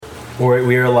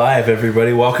We are live,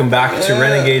 everybody. Welcome back to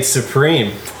Renegade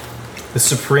Supreme, the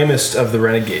supremest of the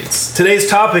renegades. Today's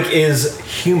topic is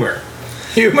humor.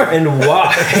 Humor and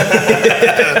why.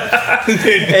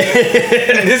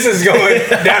 This is going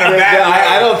down a bad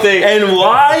I don't think. And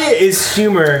why is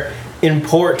humor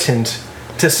important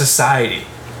to society,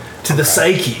 to the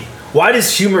psyche? Why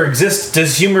does humor exist?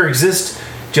 Does humor exist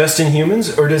just in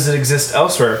humans, or does it exist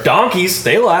elsewhere? Donkeys,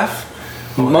 they laugh.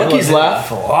 Monkeys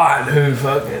laugh a lot. Who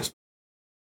fucking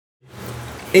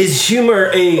is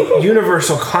humor a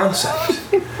universal concept?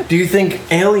 Do you think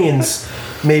aliens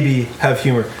maybe have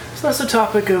humor? So that's the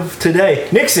topic of today.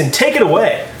 NIXON, take it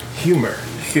away. Humor.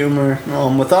 Humor.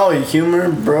 Without humor,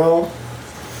 bro,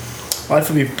 life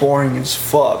would be boring as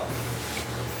fuck.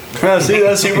 See,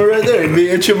 that's humor right there. It'd be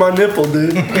itching my nipple,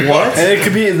 dude. What? And it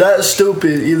could be that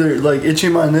stupid. Either like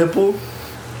itching my nipple,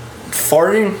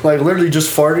 farting, like literally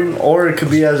just farting, or it could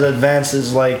be as advanced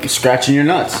as like scratching your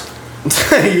nuts.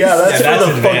 Yeah, that's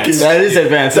advanced. That is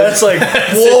advanced. That's like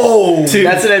whoa. Dude,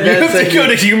 that's an advanced you have to thing. go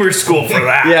to humor school for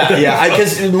that. Yeah.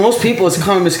 Because most people, it's a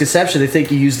common misconception. They think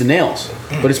you use the nails,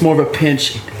 but it's more of a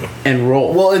pinch and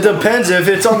roll. Well, it depends. If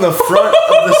it's on the front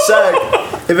of the sack.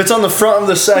 If it's on the front of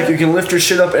the sack, you can lift your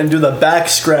shit up and do the back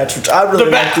scratch, which I really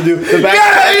like to do. The back,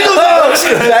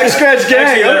 back scratch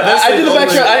gang. I do the back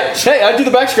scratch. I do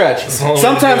the back scratch.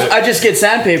 Sometimes I just get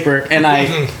sandpaper and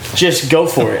I just go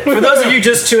for it. For those of you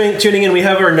just tuning in, we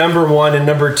have our number 1 and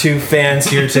number 2 fans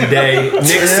here today.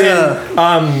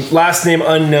 NIXON, last name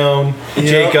unknown,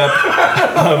 Jacob,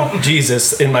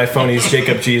 Jesus. In my phone, he's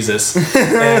Jacob Jesus.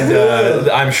 And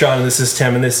I'm Sean, and this is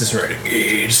Tim, and this is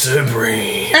Renegade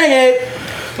Supreme. Renegade.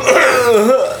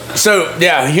 So,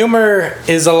 yeah, humor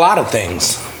is a lot of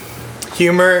things.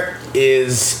 Humor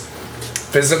is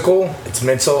physical, it's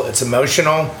mental, it's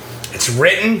emotional, it's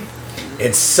written,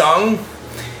 it's sung,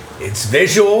 it's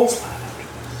visual.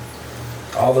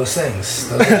 All those things.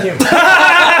 Those are humor.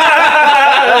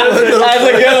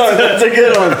 That's a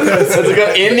good one. That's a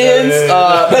good Indians.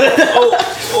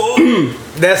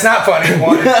 That's not funny.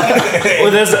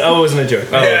 That wasn't a joke.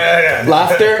 Oh. Yeah.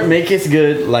 Laughter maketh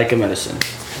good like a medicine.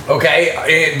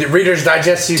 Okay, the Reader's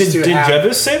Digest used to Did have...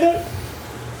 Jevis say that?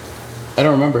 I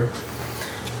don't remember.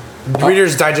 The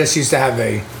Reader's Digest used to have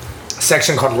a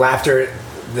section called Laughter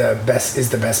is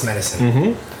the best medicine.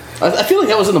 Mm-hmm. I feel like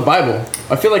that was in the Bible.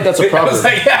 I feel like that's a proverb. I was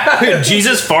like, yeah.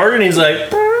 Jesus farted and he's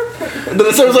like...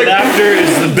 So was like, laughter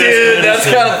is the best dude, that's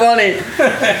medicine. kind of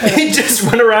funny. He just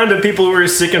went around to people who were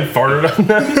sick and farted on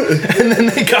them, and then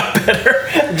they got better.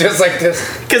 Just like this.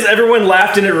 Because everyone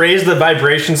laughed and it raised the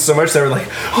vibrations so much they were like,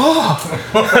 oh,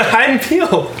 I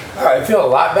feel. I feel a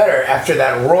lot better after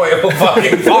that royal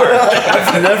fucking fart.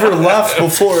 I've never laughed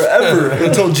before ever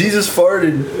until Jesus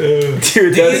farted.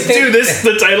 Dude,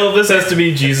 the title of this has to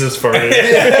be Jesus farted.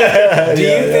 Do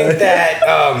you think that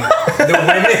the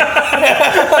women...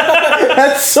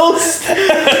 That's so...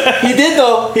 He did,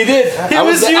 though. He did. I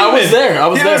was there. I was there.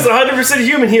 He was 100%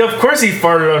 human. Of course he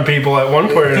farted on people at one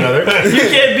point or another. You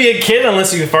can't be a kid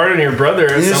unless you farted on your brother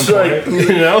at some point.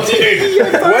 You know?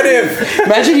 Dude, what if...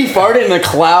 Imagine he farted and the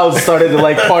clouds started to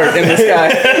like part in the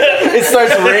sky. It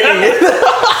starts raining.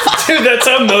 Dude, that's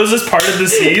how Moses parted the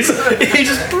seas.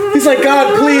 He's like,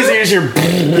 God, please use your...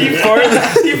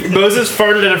 Moses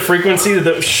farted at a frequency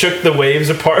that shook the waves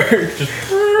apart.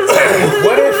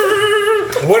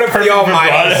 What if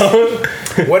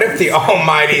the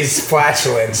Almighty's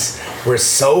flatulence were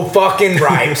so fucking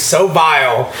ripe, so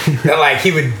vile, that like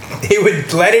he would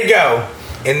let it go,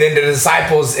 and then the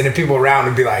disciples and the people around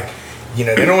would be like, you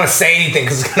know, they don't want to say anything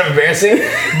because it's kind of embarrassing,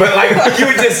 but like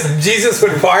Jesus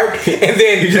would fart, and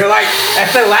then they're like,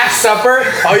 at the Last Supper,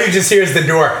 all you just hear is the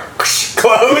door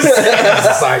close, and it's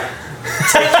just like,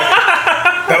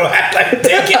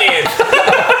 take it in.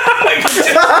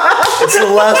 It's the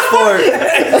last fart.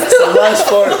 It's the last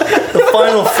fart. The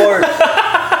final fart.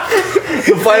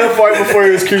 The final fart before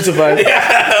he was crucified.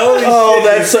 Yeah,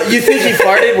 that's so... You think he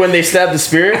farted when they stabbed the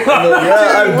spirit?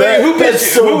 Yeah, I bet. Who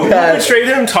betrayed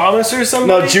him? Thomas or something?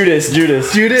 No, Judas.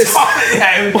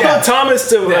 Well,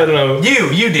 Thomas, I don't know.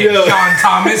 You did, Sean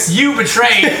Thomas. You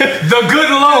betrayed the good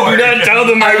Lord. Do not tell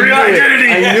them my real identity.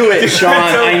 I knew it, Sean.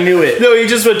 I knew it. No, he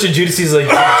just went to Judas. He's like,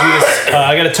 Judas,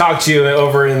 I got to talk to you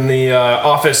over in the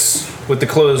office with the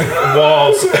closed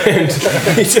walls. And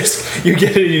you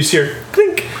get it, you just hear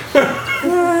clink.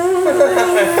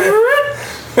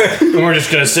 And we're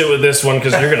just gonna sit with this one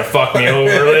because you're gonna fuck me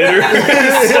over later.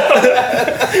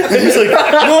 He's like,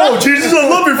 no, Jesus, I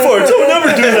love your farts. I would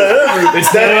never do that ever.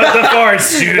 It's not about the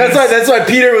farts, dude. That's why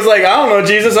Peter was like, I don't know,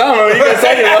 Jesus. I don't know what you guys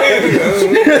talking about.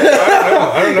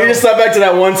 I don't know. You just thought back to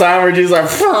that one time where Jesus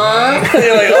was like, and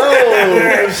you're like,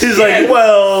 oh. He's like,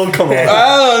 well, come on.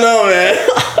 I don't know, man.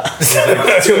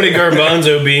 Too many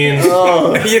garbanzo beans.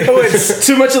 You know what's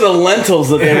Too much of the lentils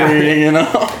that they were eating, you know?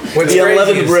 What's The crazy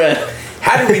unleavened is- bread.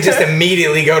 How did we just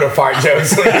immediately go to fart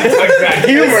jokes when we talk about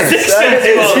Humor.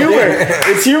 It's humor.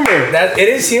 It's humor. That it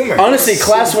is humor. Honestly,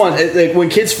 class one, like when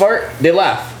kids fart, they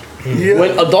laugh. Yeah.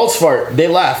 When adults fart, they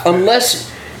laugh.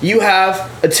 Unless you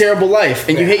have a terrible life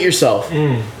and you hate yourself.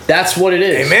 That's what it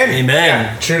is. Amen. Amen.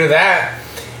 Yeah, true to that.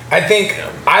 I think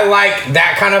I like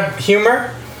that kind of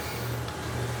humor.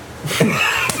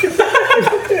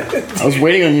 I was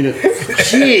waiting on you to.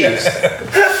 Jeez.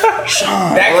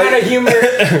 Sean. That kind of humor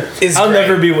is. I'll great.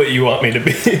 never be what you want me to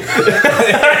be.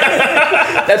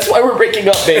 That's why we're breaking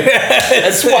up, babe.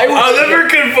 That's why we're I'll breaking never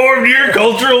conform to your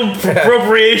cultural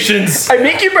appropriations. I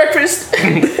make you breakfast.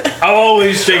 I'll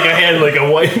always shake a hand like a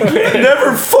white man.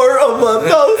 Never fart on my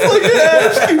mouth like I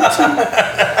asked you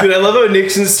to. Dude, I love how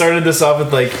Nixon started this off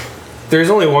with like, there's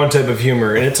only one type of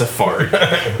humor, and it's a fart.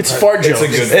 It's fart jokes. a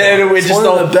good And we just one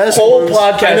of the best whole ones.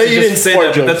 podcast. I know is you just didn't say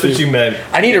fart that, but that's jokes, what dude. you meant.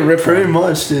 I need a rip Pretty one.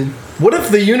 much, dude. What if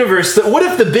the universe, what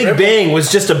if the Big Bang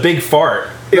was just a big fart?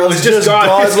 It That was was just just God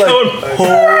God, just like, going,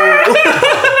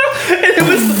 and it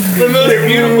was the most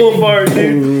beautiful fart,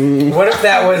 dude. What if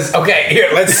that was okay? Here,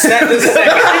 let's set the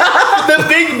stage. The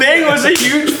Big Bang was a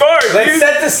huge fart, Let's dude.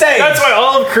 set the stage. That's why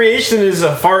all of creation is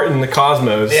a fart in the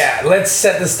cosmos. Yeah, let's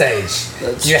set the stage.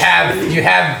 You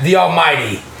have the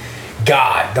Almighty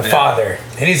God, the Father,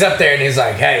 and He's up there, and He's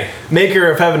like, "Hey, Maker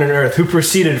of heaven and earth, who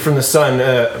proceeded from the sun.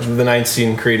 The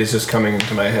Nicene Creed is just coming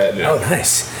into my head. oh,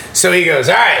 nice." So He goes,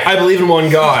 "All right." I believe in one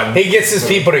God. He gets his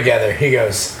people together. He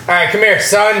goes, "All right, come here,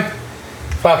 son.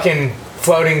 Fucking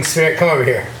floating spirit, come over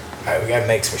here. All right, we gotta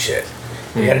make some shit.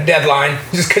 We got a deadline.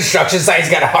 Just construction site.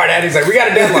 He's got a hard hat. He's like, we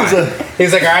got a deadline.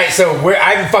 He's like, all right, so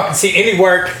I haven't fucking seen any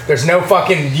work. There's no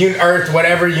fucking Earth,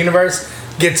 whatever, universe.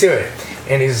 Get to it."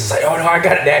 And he's just like, "Oh no, I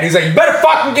got it, Dad." He's like, "You better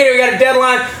fucking get it. We got a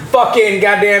deadline. Fucking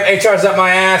goddamn HR's up my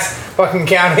ass. Fucking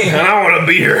counting." And I want to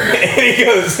be here. And he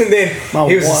goes, and then My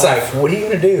he was just like, wife. "What are you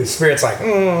gonna do?" Spirit's like,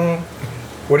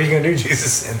 "What are you gonna do,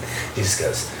 Jesus?" And he just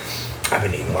goes, "I've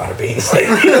been eating a lot of beans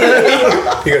lately."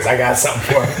 He goes, "I got something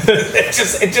for him."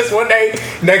 It just one day,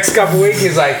 next couple weeks,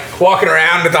 he's like walking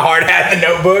around with the hard hat and the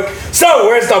notebook. "So,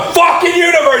 where's the fucking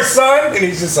universe, son?" And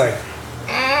he's just like,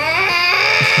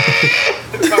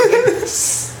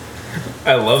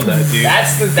 I love that, dude.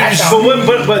 that's how.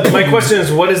 But my question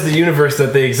is, what is the universe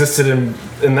that they existed in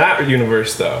that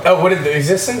universe, though? Oh, what is the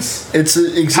existence? It's an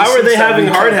existence How are they that having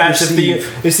we hard can't hats if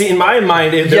perceive. you see, in my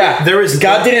mind, there is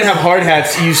God didn't have hard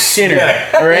hats, you sinner. Yeah.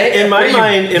 All right? In my What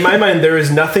are you- mind, there is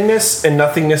nothingness, and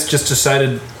nothingness just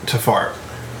decided to fart.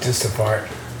 Just a part.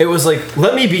 It was like,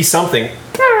 let me be something.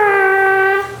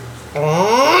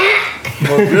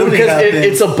 What really Because happened?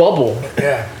 it's a bubble.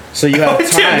 Yeah. So you have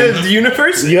time. the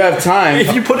universe. You have time.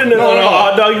 If you put it on No, a no.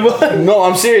 hot dog bun, No,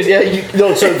 I'm serious. Yeah,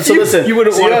 so listen. you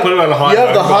wouldn't So wanna have- put it on a hot You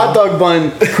have dog the bun. hot dog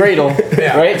bun cradle,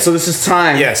 Yeah. right? So this is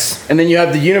time. Yes. And then you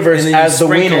have the universe and then you as the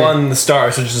sprinkle wiener. on the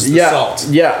stars, which is the Yeah, salt.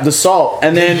 yeah, the salt,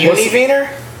 and then Univeener?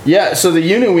 yeah, so the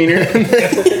uni wiener.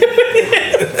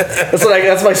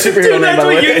 That's my superhero Dude, name, that's by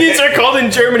the what way. unions are called in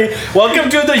Germany. Welcome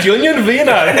to the Union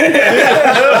Wiener,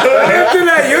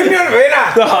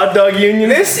 Univeener. the hot dog union.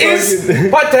 This is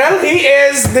Patel. He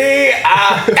is the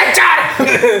HR.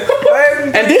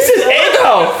 And this is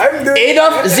Adolf. I'm doing-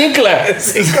 Adolf Ziegler.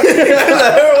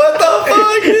 what the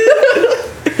fuck?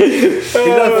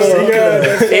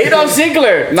 Adolf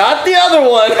Ziegler, not the other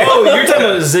one. Oh, you're talking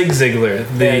about Zig Ziglar,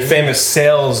 the famous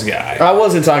sales guy. I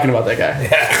wasn't talking about that guy.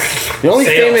 The only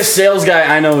Sales. famous sales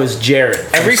guy I know is Jared.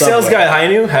 from Every sales Subway. guy I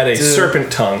knew had a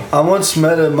serpent tongue. I once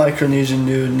met a Micronesian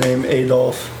dude named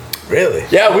Adolf. Really?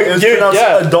 Yeah, It was pronounced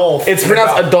Adolf. It's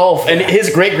pronounced Adolf, and his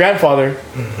great grandfather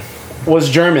was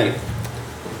German.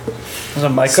 It was a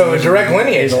Micronesian So a direct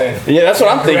lineage Adolf. then. Yeah, that's what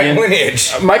I'm Direct thinking. lineage.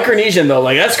 Micronesian though,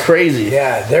 like that's crazy.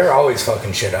 Yeah, they're always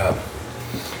fucking shit up.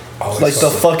 Always Like the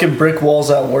fucking brick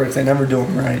walls at work, they never do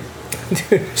them right.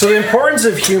 So the importance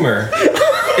of humor,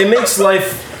 it makes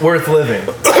life worth living.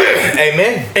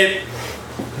 Amen.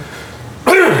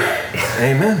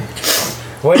 Amen.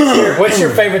 What's your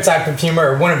favorite type of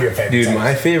humor, or one of your favorite? Dude, types?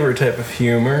 my favorite type of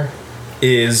humor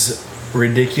is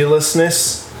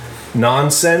ridiculousness,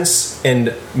 nonsense,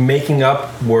 and making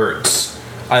up words.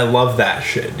 I love that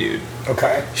shit, dude.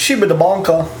 Okay. Shiba the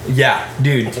Bonka. Yeah,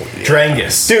 dude.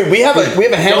 Drangus. Dude, we have a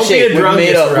handshake with drunkus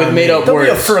made up around me. words, Don't be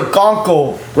a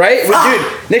friconco. right?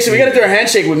 Dude, Nixon, we gotta do our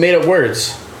handshake with made up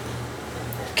words.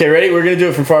 Okay, ready? We're gonna do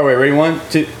it from far away. Ready? 1,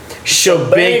 2.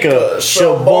 Shabinka,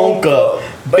 Shabonka,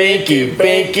 Banky,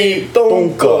 Banky,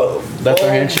 Bonka. That's our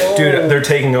handshake. Dude, they're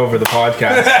taking over the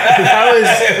podcast. That was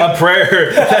a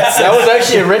prayer. That was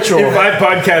actually a ritual. In 5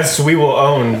 podcasts, we will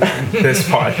own this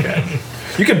podcast.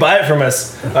 You could buy it from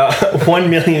us, $1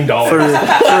 million. For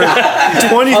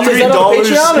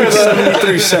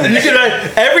 $23.73. You could buy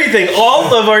everything,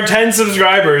 all of our 10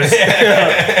 subscribers.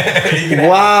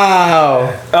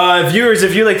 Wow. Viewers,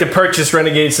 if you'd like to purchase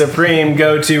Renegade Supreme,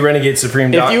 go to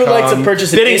renegadesupreme.com. If you would like to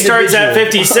purchase an bidding starts at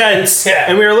 50 cents, Yeah.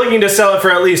 and we are looking to sell it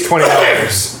for at least $20.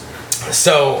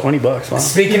 So $20. Wow.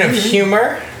 speaking of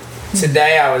humor,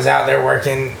 today I was out there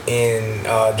working in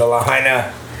the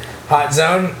Lahaina hot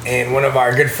zone, and one of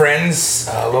our good friends,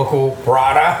 local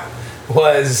Brada,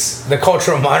 was the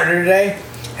cultural monitor today,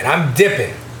 and I'm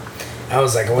dipping. I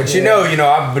was like, I want you to know,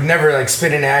 I would never like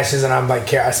spit in ashes, and I'm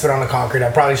like, I spit on the concrete.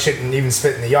 I probably shouldn't even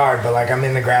spit in the yard, but like I'm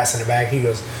in the grass in the back. He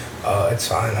goes, oh, it's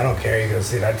fine. I don't care. He goes,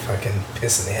 dude, I'd fucking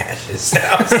piss in the ashes. And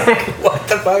I was like, what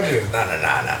the fuck? He goes, no.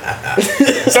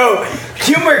 So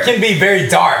humor can be very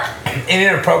dark and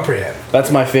inappropriate.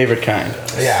 That's my favorite kind.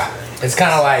 Yeah. It's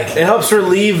kind of like, It helps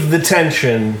relieve the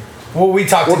tension. well, we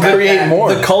talked about create that.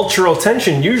 more. The cultural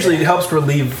tension usually helps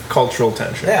relieve cultural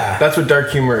tension. Yeah. That's what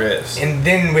dark humor is. And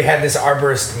then we had this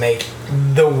arborist make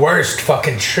the worst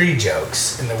fucking tree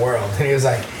jokes in the world, and he was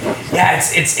like, "Yeah,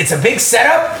 it's a big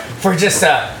setup for just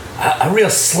a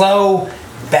real slow,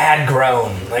 bad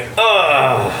groan. Like,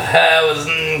 oh, that was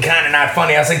kind of not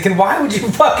funny." I was like, "Then why would you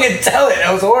fucking tell it?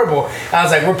 That was horrible." I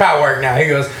was like, "We're pal work now." He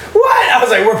goes, "What?" I was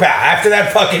like, "We're pal. After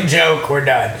that fucking joke, we're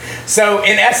done." So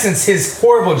in essence, his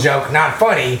horrible joke, not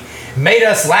funny, made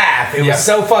us laugh. It was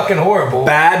so fucking horrible.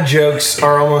 Bad jokes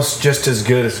are almost just as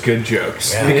good as good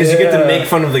jokes. Yeah. Because you get to make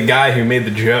fun of the guy who made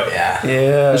the joke. Yeah.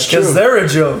 Yeah, It's true. because they're a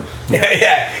joke.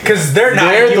 Yeah, because they're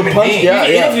not They're the human punch- beings. yeah.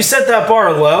 Even if you set that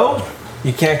bar low,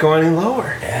 you can't go any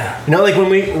lower. Yeah. Like when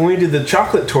we did the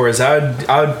chocolate tours, I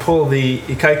would pull the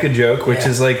ikaika joke, which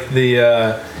is like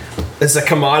the it's a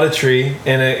commodity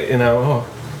and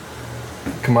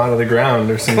come out of the ground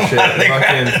or some shit.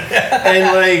 And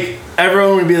like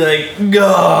everyone would be like,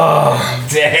 "Oh,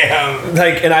 Damn.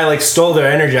 like," and I like stole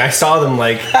their energy. I saw them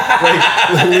like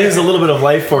lose a little bit of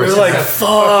life force. They're like,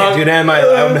 fuck. Dude, I'm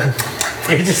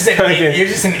You're just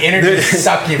an energy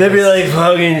succubus. They'd be like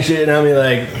fucking shit, and I'd be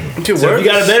like, Dude, so where if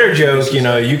you got a is- better joke,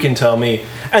 you can tell me.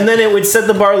 And then it would set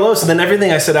the bar low, so then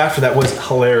everything I said after that was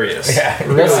hilarious. Yeah,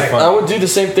 really I fun. would do the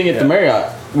same thing at the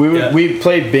Marriott. We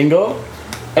played bingo,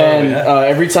 and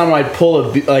every time I'd pull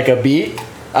a beat,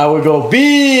 I would go,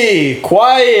 "Be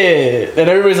quiet," and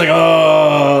everybody's like,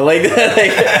 "Oh," like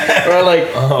that, or like,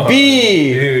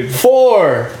 "Be dude.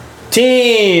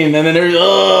 14," and then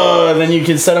and then you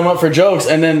can set them up for jokes,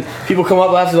 and then people come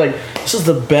up after like, "This is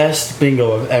the best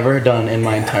bingo I've ever done in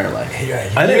my entire life."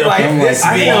 I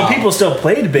didn't know people still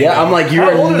played bingo. Yeah, I'm like, How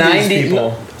you're old are these 90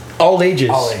 people. all ages.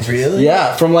 All ages. Really?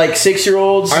 Yeah, from like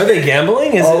 6-year-olds. Are they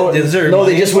gambling? Is there No,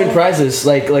 they money just win involved? prizes.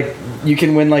 Like you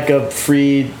can win like a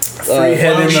free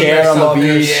head in the chair on the Soccer,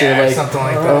 beach yeah, or like something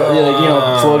like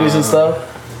that. floaties and stuff.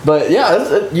 But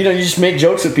yeah, you just make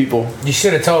jokes with people. You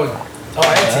should have told. Oh,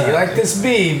 Auntie, you like this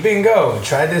B? Bingo.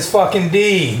 Try this fucking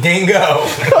D. Dingo.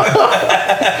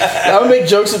 I would make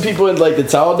jokes with people at like the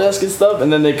towel desk and stuff, and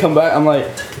then they come back. I'm like,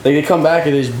 they come back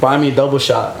and they just buy me a double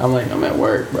shot. I'm like, I'm at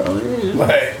work, bro.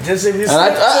 But just if you And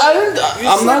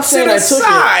I'm not saying I took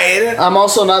it. I'm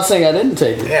also not saying I didn't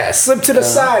take it. Yeah, slip to the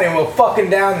side and we'll fucking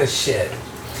down the shit.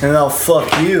 And I'll fuck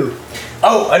you.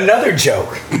 Oh, another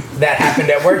joke that happened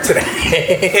at work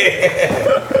today.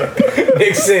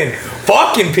 NIXON,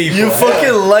 fucking people. You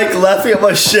fucking like laughing at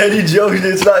my shitty jokes.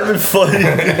 It's not even funny.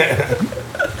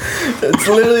 It's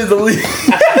literally the least.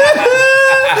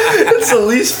 It's the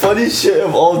least funny shit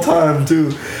of all time, too.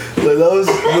 Like that was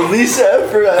the least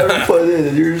effort I ever put in,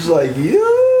 and you're just like, yeah.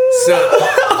 So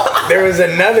there was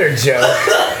another joke.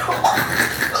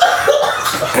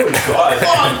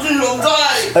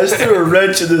 I just threw a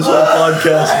wrench in this whole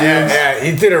podcast, dude. Yeah,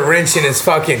 he threw a wrench in his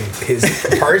person.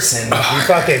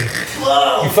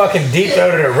 You fucking deep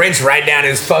throated a wrench right down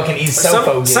his fucking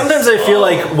Sometimes I feel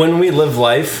like when we live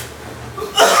life,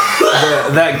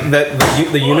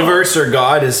 the universe or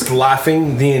God is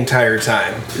laughing the entire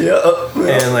time, Yeah.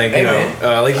 and like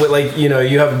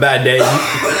you have a bad day,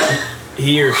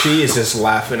 he or she is just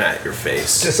laughing at your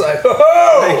face. just like,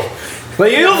 oh,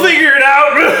 Like you'll figure it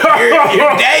out.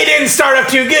 your day didn't start up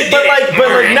too good, But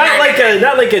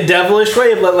not like a devilish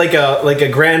way, but like a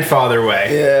grandfather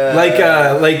way.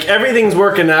 Yeah. Like everything's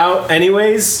working out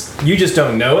anyways. You just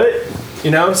don't know it.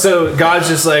 So God's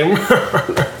just like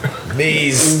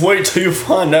These. Wait till you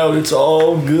find out it's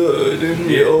all good and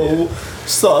yo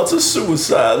starts a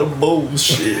suicidal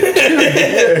bullshit.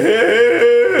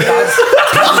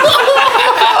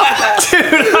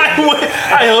 Dude,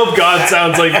 I hope God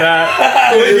sounds like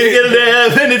that. When you get into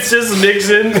heaven, it's just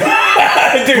Nixon. Dude,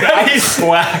 he's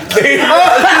black.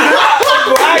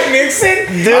 Black Nixon?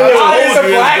 Dude, he's a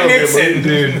black Nixon.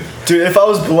 Dude, if I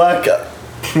was black,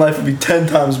 life would be 10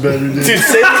 times better, dude. Dude,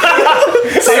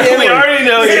 we already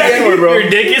know your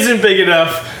dick isn't big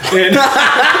enough. And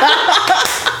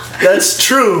that's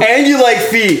true. And you like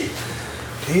feet.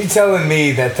 Are you telling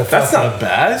me that that's not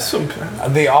bad.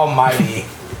 The Almighty?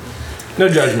 No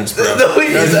judgments, bro. No,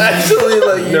 he's actually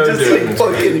like, you just like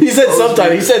fucking. He said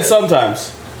sometimes. He said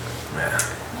sometimes.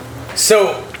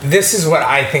 So, this is what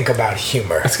I think about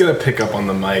humor. It's gonna pick up on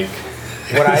the mic.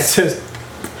 What I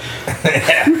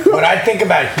think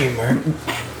about humor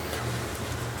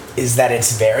is that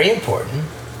it's very important.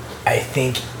 I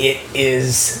think it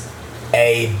is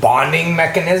a bonding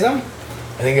mechanism.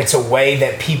 I think it's a way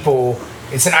that people.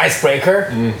 It's an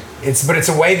icebreaker. But it's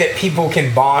a way that people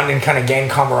can bond and kind of gain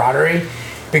camaraderie.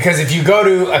 Because if you go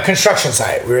to a construction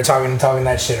site, we were talking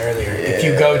that shit earlier. Yeah. If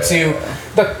you go to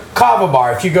the kava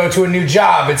bar, if you go to a new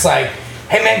job, it's like,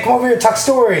 hey man, come over here, talk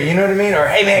story. You know what I mean? Or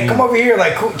hey man, come over here,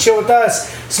 like chill with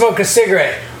us, smoke a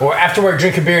cigarette, or after work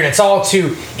drink a beer. And it's all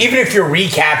to, even if you're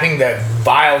recapping the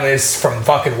vileness from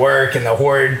fucking work and the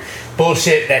horrid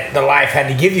bullshit that the life had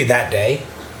to give you that day.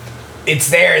 It's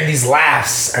there, and these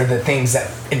laughs are the things that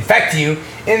infect you.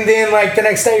 And then, like, the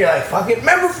next day, you're like, fucking,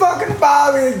 remember fucking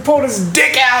Bob? And he pulled his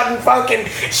dick out and fucking,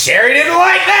 Sherry didn't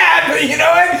like that, but you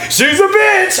know what? She's a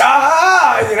bitch.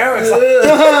 You know, it's like.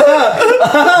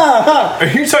 Are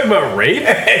you talking about rape?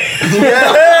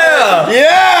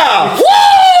 Yeah!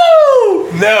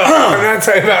 Woo! No, I'm not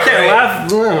talking about rape. Laugh.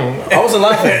 I wasn't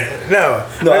laughing. No,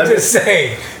 I'm just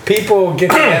saying, people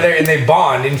get together and they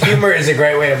bond, and humor is a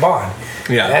great way to bond.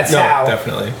 Yeah,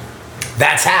 definitely.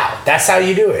 That's how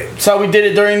you do it. That's how we did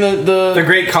it during the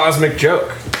great cosmic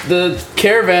joke. The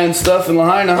caravan stuff in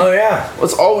Lahaina. Oh yeah,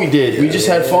 that's all we did. We just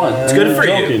had fun. It's good for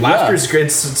you. Laughter's great.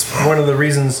 It's one of the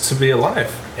reasons to be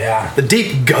alive. Yeah, the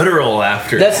deep guttural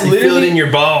laughter. That's you literally feel it in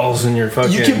your balls and your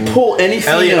fucking. You can pull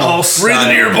anything. Elliot Hulse. Breathe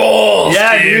into your balls.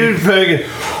 Yeah, dude. Fucking.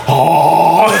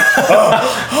 Oh.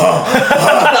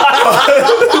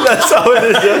 That's how it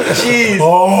is. Yeah. Jeez.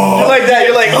 Oh. You're like that.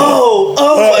 You're like, oh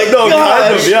my god.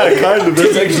 Kind of. Yeah, kind of. Do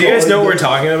you guys know what we're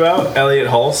talking about? Elliot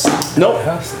Hulse? Nope.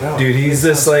 No. Dude, he's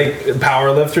this like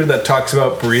power lifter that talks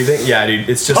about breathing. Yeah, dude,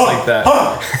 it's just like that.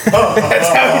 That's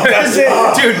how he does it,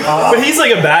 dude. But he's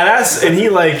like a badass, and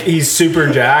he's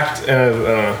super jacked.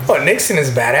 Oh, Nixon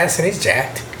is badass and he's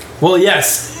jacked. Well,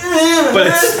 yes, but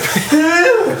it's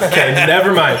okay.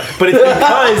 Never mind. But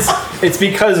it's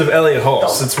because of Elliot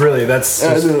Hulse. It's really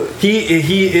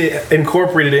he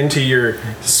incorporated into your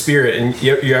spirit, and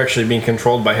you're actually being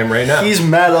controlled by him right now. He's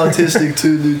mad autistic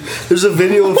too, dude. There's a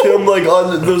video of him like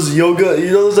on those yoga,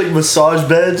 those like massage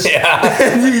beds. Yeah,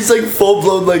 and he's like full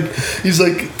blown he's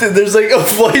like there's like a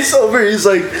voiceover. He's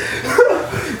like.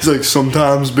 He's like,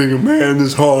 sometimes being a man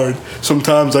is hard.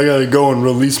 Sometimes I gotta go and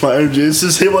release my energy. It's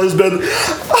just him on his bed.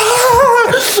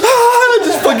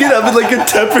 Just fucking having like a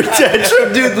temper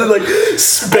tantrum, dude. And like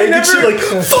spanking shit like,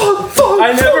 fuck.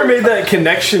 I never made that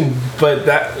connection, but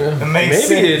that makes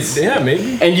sense.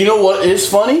 Maybe. And you know what is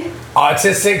funny?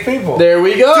 Autistic people. There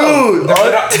we go. Dude.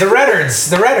 The Reddards.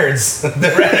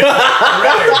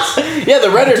 Yeah,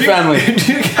 the Reddard family.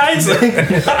 Do you guys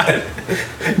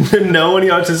know any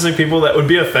autistic people that would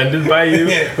be offended by you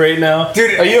right now?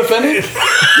 Dude, are you offended?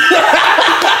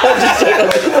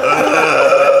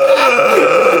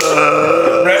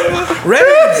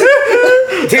 Reddards.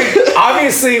 Dude,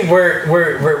 obviously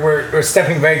we're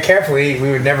stepping very carefully.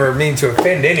 We would never mean to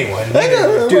offend anyone.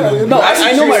 Dude, no,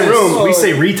 I know my room. We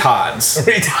say retards.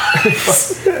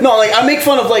 No, like I make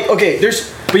fun of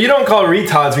there's. But you don't call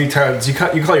retards.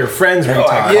 You call your friends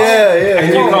retards. Yeah.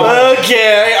 And you call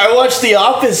okay, I watch The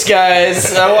Office,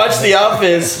 guys. I watch The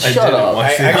Office. Shut up.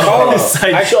 I call them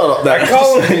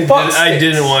fucks. I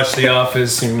didn't watch The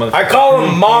Office. You I call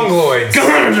them mongoloids.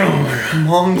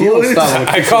 Mongoloids.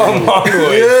 I call them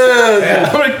mongoloids. Yeah.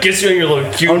 I'm gonna kiss you on your little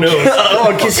cute nose. I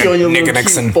want to kiss you on your little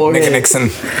cute forehead. Nick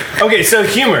Nixon. Okay, so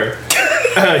humor.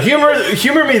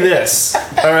 Humor me this.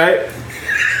 All right.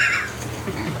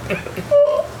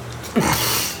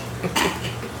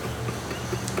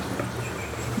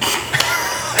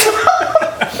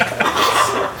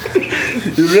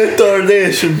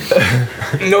 Retardation.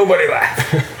 Nobody laugh.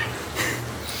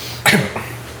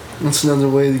 That's another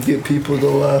way to get people to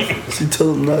laugh. So you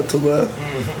tell them not to laugh.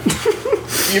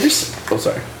 Oh,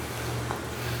 sorry.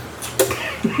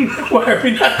 Why are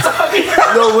we not talking?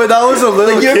 No, when I was a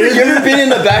little You kid. ever been in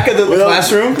the back of the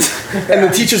classroom and the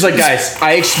teacher's like, guys,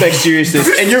 I expect seriousness,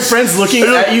 and your friend's looking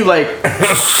at you like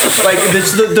this, like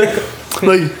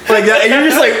that, and you're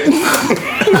just like,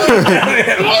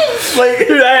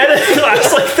 Dude, I had a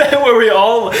class like that where we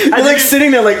all. you're like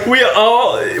sitting there like,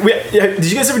 Did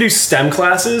you guys ever do STEM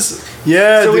classes?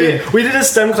 Yeah, So dude. we did a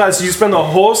STEM class. You spend the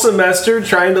whole semester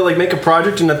trying to like make a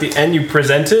project, and at the end you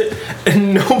present it,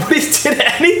 and nobody did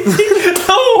anything the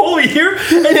whole year,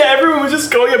 and everyone was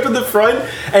just going up in the front,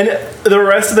 and the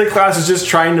rest of the class was just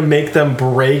trying to make them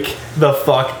break the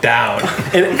fuck down,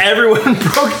 and everyone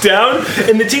broke down,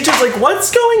 and the teacher's like,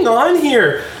 "What's going on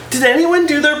here? Did anyone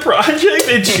do their project?"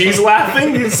 And she's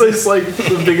laughing. It's just like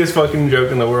the biggest fucking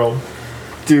joke in the world.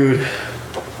 dude.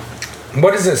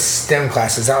 What is a STEM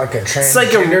class? Is that like a It's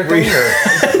like a transgender thing?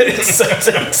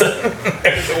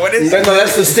 What is it? No,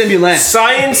 that's the stimulant.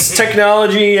 Science,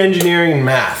 technology, engineering, and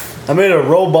math. I made a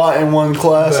robot in one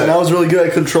class, and I was really good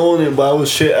at controlling it, but I was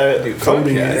shit at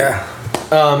coding it. Yeah.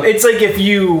 It's like if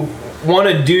you want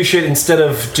to do shit instead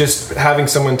of just having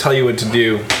someone tell you what to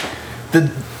do.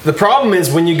 The problem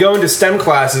is when you go into STEM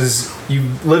classes, you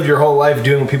live your whole life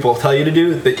doing what people tell you to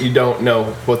do, that you don't know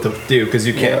what to do because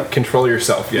you can't control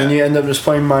yourself yet. And you end up just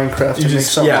playing Minecraft and make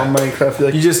something on Minecraft. You're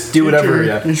like, You just do whatever,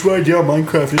 yeah. It's right, yeah,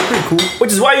 Minecraft. It's pretty cool.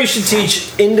 Which is why you should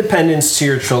teach independence to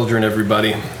your children,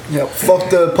 everybody. Yeah, fuck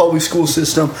the public school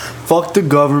system. Fuck the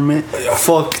government.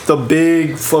 Fuck the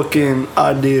big fucking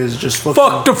ideas. Just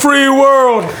fucking. the free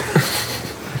world!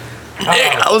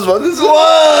 I was about to say.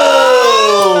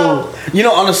 Whoa! You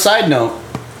know, on a side note,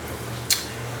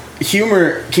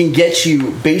 humor can get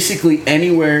you basically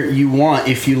anywhere you want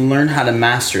if you learn how to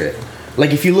master it.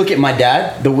 Like if you look at my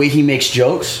dad, the way he makes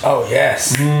jokes, Oh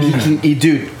yes.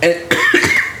 dude.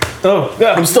 Oh,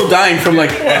 yeah. I'm still dying from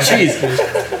like, jeez.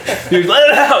 Dude, let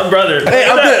it out, brother. Hey,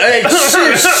 I'm good. Hey,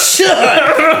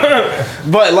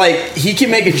 shut. But like, he can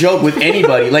make a joke with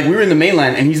anybody. Like we were in the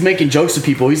mainland, and he's making jokes to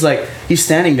people. He's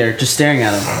standing there, just staring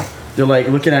at him. They're like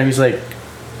looking at him. He's like,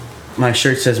 my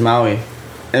shirt says Maui.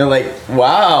 And they're like,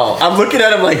 wow. I'm looking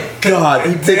at him like, God.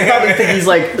 They probably think he's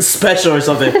like special or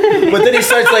something. But then he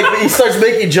starts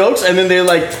making jokes, and then they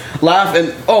like laugh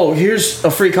and, oh, here's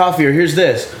a free coffee, or here's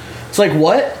this. It's like,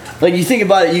 what? Like you think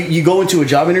about it, you go into a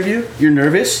job interview, you're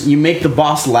nervous, you make the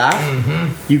boss laugh,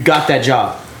 you got that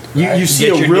job. You see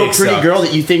Get a your real dick pretty sucked. girl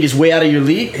that you think is way out of your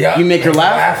league, you make her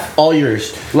laugh, all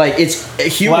yours. Like it's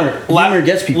humor. Humor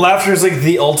gets people. Laughter is like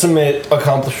the ultimate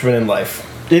accomplishment in life.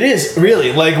 It is.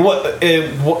 Really, like what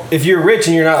if you're rich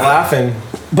and you're not laughing?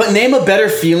 But name a better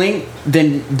feeling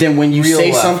than when you Real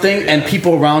say laughter, something and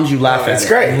people around you laugh at That's it.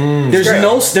 great.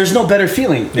 There's no better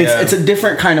feeling. It's a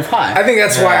different kind of high. I think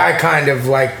that's why I kind of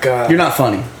like. You're not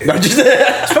funny.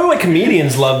 It's probably why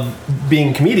comedians love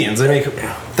being comedians. They make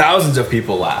thousands of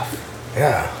people laugh.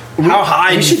 Yeah. How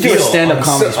high we do should you do a feel stand-up on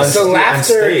comedy. st- So on laughter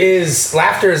stage? is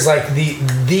like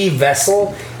the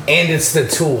vessel, and it's the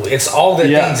tool. It's all the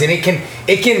Yeah. things, and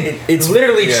it's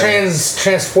literally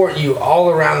transport you all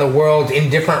around the world in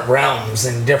different realms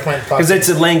and different. Because it's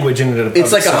a language in it.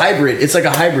 It's like a hybrid. It's like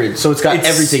a hybrid. So it's got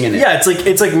everything in it. Yeah,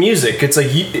 it's like music. It's like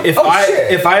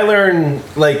if I learn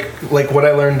like what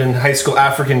I learned in high school,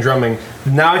 African drumming,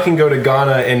 now I can go to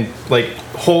Ghana and like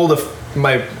hold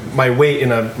my weight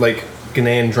in a like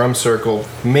Ghanaian drum circle,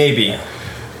 maybe.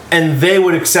 And they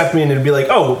would accept me and it'd be like,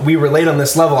 oh, we relate on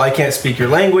this level. I can't speak your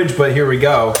language, but here we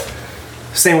go.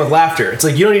 Same with laughter. It's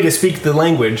like you don't need to speak the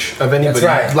language of anybody. That's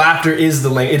right. Laughter is the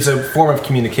language. It's a form of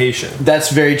communication.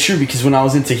 That's very true, because when I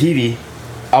was in Tahiti,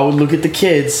 I would look at the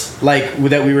kids like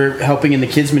that we were helping in the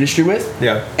kids ministry with.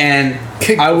 Yeah. And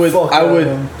Kick I the would fuck out of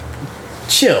them.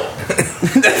 chill.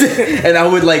 And I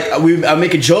would I'd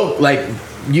make a joke like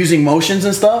using motions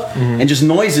and stuff and just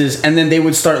noises, and then they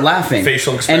would start laughing.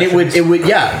 Facial and it would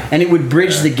expressions. and it would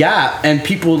bridge the gap, and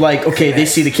people like, okay, they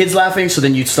see the kids laughing, so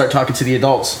then you'd start talking to the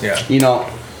adults. Yeah. You know,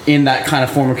 in that kind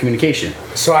of form of communication.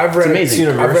 So I've read amazing.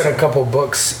 I've read a couple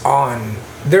books on.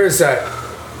 There's a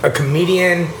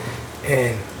comedian,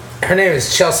 and her name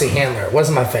is Chelsea Handler. It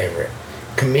wasn't my favorite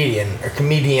comedian or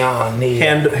comedian.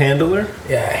 Handler?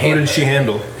 Yeah. Who did she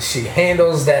handle? She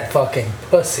handles that fucking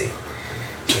pussy.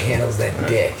 She handles that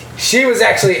dick. She was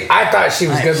actually, I thought she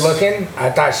was Nice. good looking. I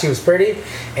thought she was pretty.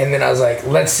 And then I was like,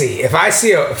 let's see. If I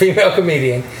see a female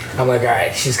comedian, I'm like, all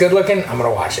right, she's good looking. I'm going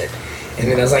to watch it.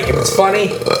 And then I was like, if it's funny,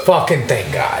 fucking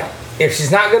thank God. If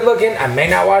she's not good looking, I may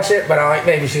not watch it, but I'm like,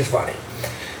 maybe she's funny.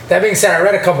 That being said, I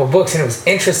read a couple books, and it was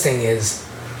interesting is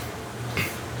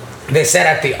they said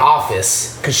at The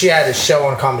Office, because she had a show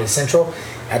on Comedy Central,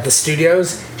 at the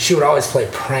studios, she would always play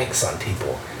pranks on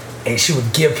people. and she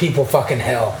would give people fucking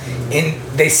hell. And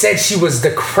they said she was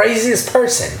the craziest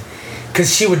person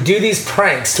because she would do these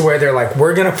pranks to where they're like,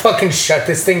 we're gonna fucking shut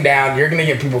this thing down, you're gonna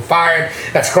get people fired,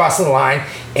 that's crossing the line.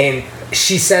 And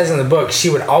she says in the book she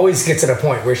would always get to the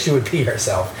point where she would pee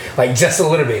herself, like just a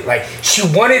little bit. Like she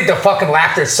wanted the fucking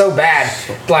laughter so bad,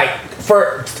 like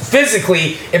for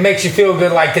physically it makes you feel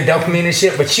good, like the dopamine and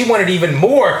shit, but she wanted even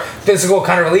more physical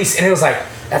kind of release. And it was like,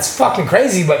 that's fucking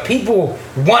crazy, but people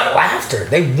want laughter.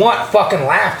 They want fucking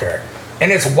laughter.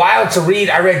 And it's wild to read.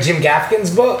 I read Jim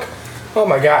Gaffigan's book. Oh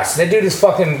my gosh, that dude is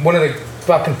fucking one of the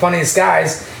fucking funniest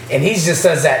guys, and he just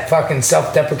does that fucking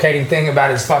self-deprecating thing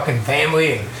about his fucking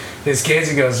family and his kids.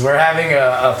 He goes, we're having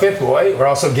a fifth boy, we're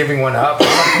also giving one up, or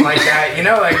something like that, you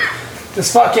know, like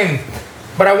this fucking.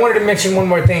 But I wanted to mention one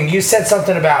more thing. You said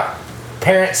something about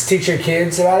parents teach your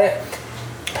kids about it.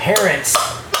 Parents,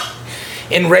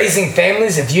 in raising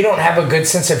families, if you don't have a good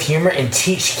sense of humor and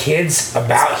teach kids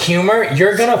about humor,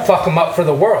 you're gonna fuck them up for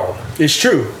the world. It's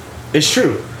true. It's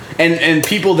true. And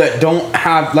people that don't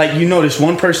have, like, you notice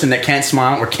one person that can't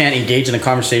smile or can't engage in a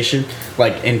conversation,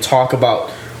 like, and talk about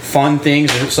fun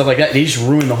things or stuff like that, they just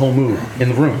ruin the whole mood in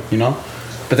the room, you know?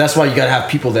 But that's why you gotta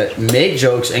have people that make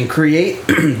jokes and create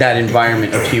that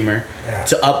environment of humor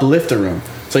to uplift the room.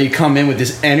 So you come in with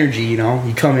this energy, you know?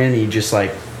 You come in and you just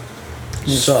like,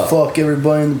 just fuck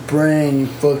everybody in the brain. You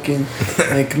fucking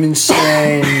make them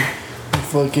insane. You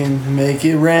fucking make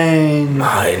it rain.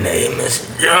 My name is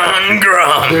John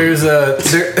Grum. There's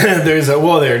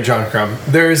John Crumb.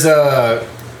 There's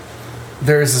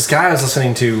this guy I was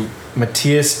listening to,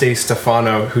 Matthias De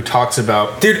Stefano, who talks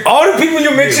about... Dude, all the people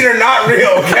you mentioned are not real,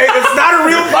 okay? It's not a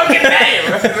real fucking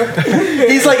name.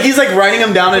 he's like writing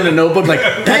them down in a notebook, like,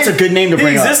 that's a good name to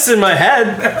bring up. He exists in my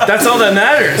head. That's all that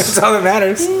matters. That's all that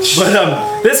matters.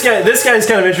 But this guy is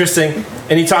kind of interesting,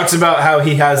 and he talks about how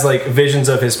he has like visions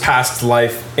of his past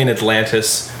life in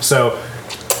Atlantis. So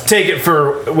take it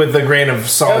with a grain of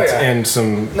salt and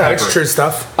some pepper. No, it's true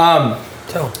stuff.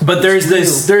 But there's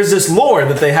this lore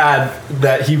that they had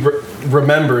that he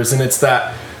remembers, and it's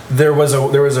that there was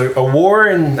a war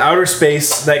in outer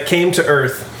space that came to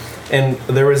Earth, and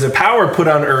there was a power put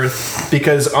on Earth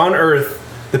because on Earth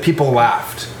the people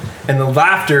laughed, and the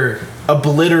laughter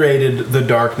obliterated the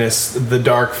darkness, the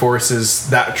dark forces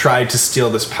that tried to steal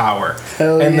this power.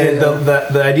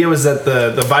 The idea was that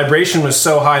the vibration was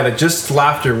so high that just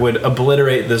laughter would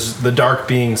obliterate the dark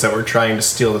beings that were trying to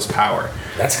steal this power.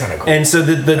 That's kind of cool. And so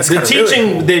the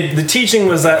teaching really cool. The teaching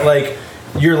was that like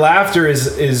your laughter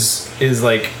is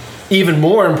like even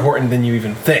more important than you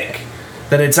even think.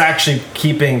 That it's actually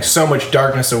keeping so much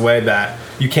darkness away that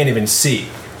you can't even see.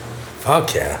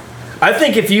 Fuck yeah. I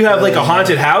think if you have like a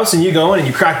haunted house and you go in and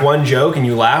you crack one joke and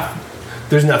you laugh,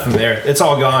 there's nothing there. It's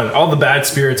all gone. All the bad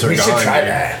spirits are gone. We should try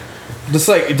that. Just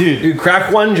like, dude,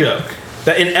 crack one joke.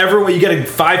 That in every way you get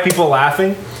 5 people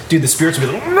laughing, dude, the spirits will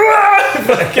be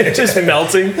like just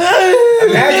melting.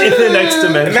 Imagine in the next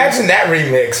dimension. Imagine that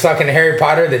remix. Fucking Harry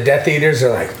Potter, the Death Eaters are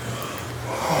like,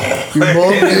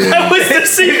 that was the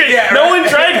secret. Yeah, no one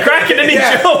tried cracking any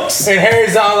jokes. And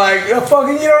Harry's all like, "Yo,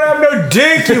 fucking, you don't have no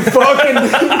dick, you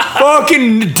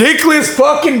fucking dickless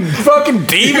fucking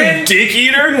demon, dick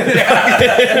eater."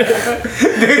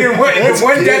 Dude,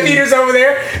 one Death Eater's over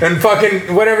there, and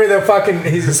fucking whatever the fucking,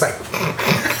 he's just like,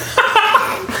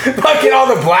 fucking all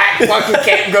the black fucking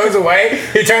cape goes away.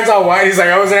 He turns all white. He's like,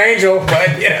 I was an angel,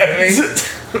 but you know what I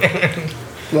mean.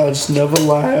 I just never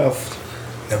laughed.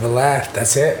 Never laughed.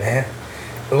 That's it, man.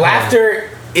 Laughter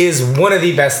is one of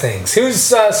the best things. Who's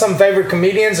some favorite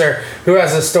comedians or who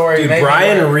has a story? Dude,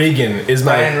 Brian Regan is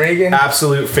my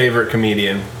absolute favorite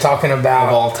comedian. Talking about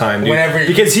of all time, dude.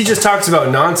 Because he just talks about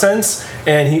nonsense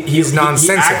and he's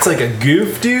nonsensical. He acts like a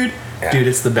goof, dude. Yeah. Dude,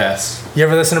 it's the best. You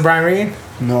ever listen to Brian Regan?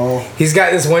 No. He's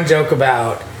got this one joke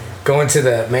about going to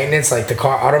the maintenance, like the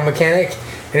car auto mechanic,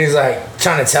 and he's like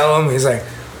trying to tell him, he's like,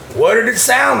 what did it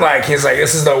sound like? He's like,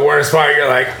 this is the worst part. You're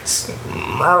like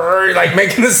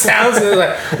making the sounds. And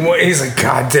he's like,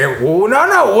 God damn, well,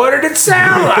 no, what did it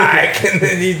sound like? And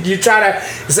then you try to,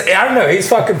 I don't know. He's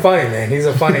fucking funny, man. He's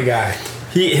a funny guy.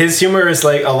 His humor is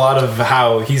like a lot of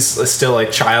how he's still a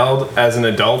child as an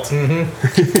adult. Mm-hmm.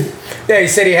 Yeah, he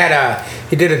said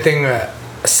he did a thing, a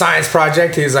science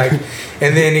project. He was like,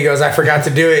 and then he goes, I forgot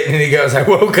to do it. And he goes, I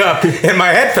woke up and my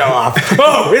head fell off.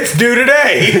 Oh, it's due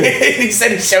today. He said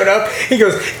he showed up. He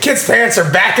goes, kids' parents are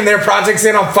backing their projects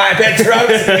in on flatbed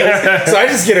trucks. Goes, so I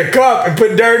just get a cup and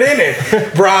put dirt in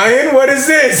it. Brian, what is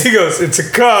this? He goes, it's a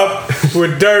cup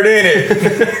with dirt in it.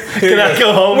 Can I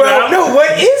go home now? No,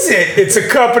 what is it? It's a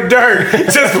cup of dirt.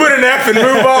 Just put an F and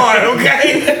move on,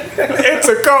 okay? It's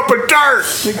a cup of dirt.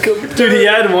 Dude, he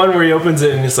had one where he opens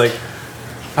it and it's like,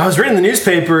 I was reading the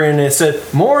newspaper and it said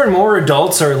more and more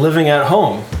adults are living at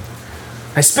home.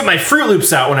 I spit my Fruit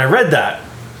Loops out when I read that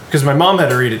because my mom had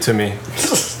to read it to me.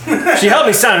 She helped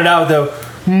me sound it out though.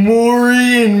 More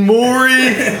and more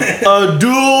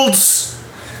adults.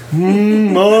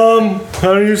 Mom,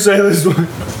 how do you say this one?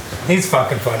 He's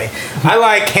fucking funny. I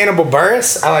like Hannibal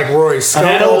Buress. I like Rory Scovel.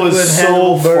 Hannibal was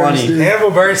so funny.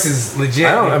 Hannibal Buress is legit.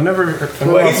 I've never.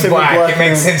 Well, he's black. It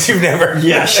makes sense you've never.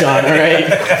 Yeah, Sean. All right.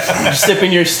 You're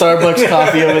sipping your Starbucks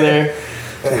coffee over there.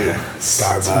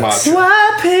 Starbucks.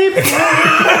 Why paper?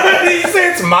 Did you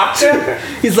say it's matcha?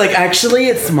 He's like, actually,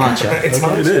 it's matcha. It's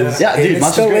matcha. It is. Yeah, dude, It's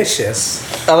matcha's great.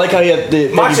 delicious. I like how you had the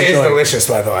Matcha is delicious,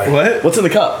 by the way. What? What's in the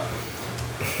cup?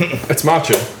 It's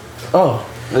matcha. Oh,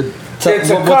 It's a what's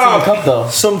in the cup. cup though?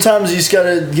 Sometimes you just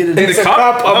gotta get it. It's a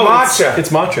cup of matcha. It's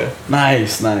matcha.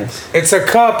 Nice. It's a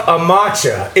cup of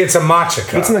matcha. It's a matcha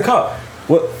cup. What's in the cup?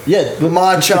 What? Yeah,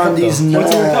 Matcha on these What's in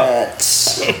the cup?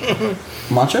 nuts.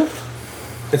 matcha,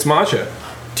 It's matcha.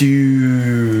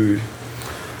 dude.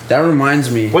 That reminds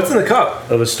me What's in the cup?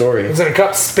 of a story. It's in a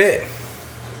cup. Spit.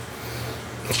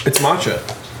 It's matcha.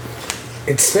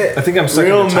 It's spit. I think I'm stuck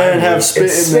Real in a time men loop. have spit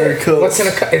It's in their spit. cups. What's in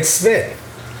a cup? It's spit.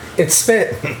 It's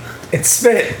spit. It's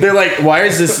spit. They're like, why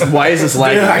is this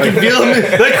like? I can feel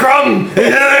the crumb.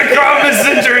 The crumb is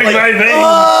entering my veins.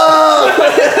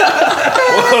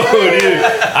 Whoa, dude!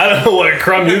 I don't know what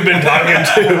crumb you've been talking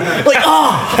to. Like,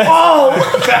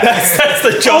 That's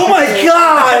the John. oh my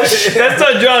gosh! That's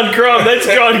not John Crumb. That's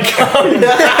John Crumb.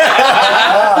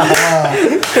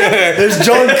 There's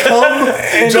John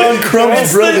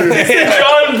Crumb's brother.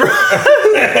 John.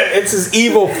 It's his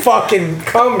evil fucking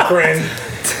cum crin.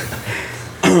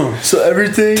 So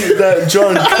everything that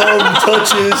John Crumb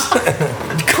touches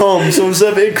comes. So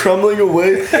instead of it crumbling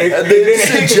away,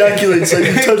 it just ejaculates. Like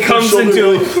you touch your Comes shoulder.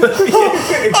 into.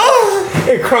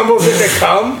 It crumbles into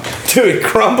cum. Dude, it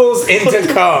crumbles into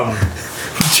cum.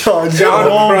 John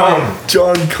Crumb.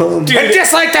 John Crumb. And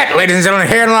just like that, ladies and gentlemen,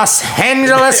 here in Los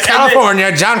Angeles,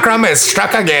 California, John Crumb is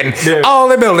struck again. Yeah. All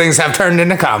the buildings have turned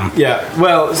into cum. Yeah,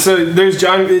 well, so there's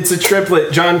John. It's a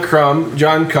triplet: John Crumb,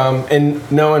 John Cum, and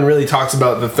no one really talks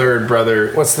about the third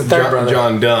brother. What's the third brother?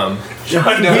 John Dumb.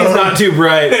 John He's not too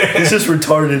bright. He's just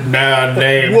retarded. Bad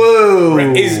name. Whoa!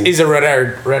 He's a red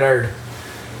herd. Red herd.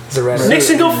 He's a red herd.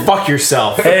 Nixon, go fuck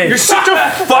yourself. Hey. You're such a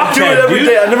fuckhead, do it every dude.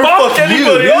 day. I never fuck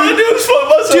anybody. you, All I do is fuck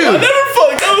myself. Dude. I never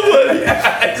fuck nobody. I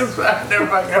never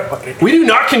fuck nobody. We do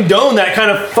not condone that kind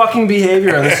of fucking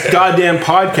behavior on this goddamn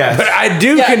podcast. But I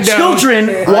do Yeah, condone. children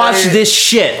watch this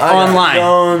shit online.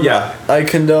 I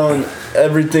condone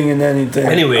everything and anything.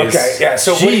 Anyways, Okay, yeah,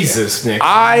 so Jesus, Nick.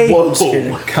 I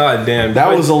God damn.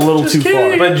 That was a little too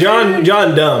far. But John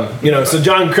Dumb, so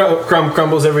John Crumb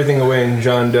crumbles everything away, and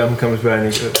John Dumb comes back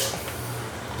and he goes,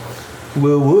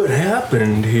 "Well, what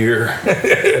happened here?"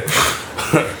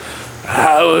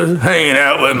 I was hanging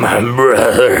out with my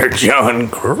brother John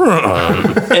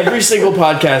Crumb. Every single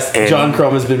podcast, John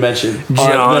Crumb has been mentioned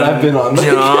that I've been on.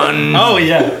 John. Oh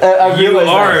yeah, I you realized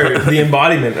are the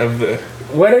embodiment of the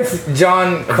What if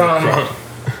John Crumb?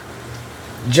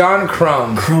 John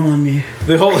Crumb. Crumb on me.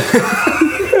 the whole.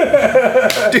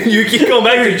 Dude, you keep going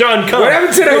back to John Crumb. What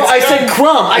happened to the? No, I said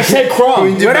Crumb. I said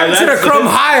Crumb. What happened to the Crumb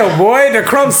Heil, boy? The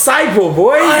Crumb Cycle,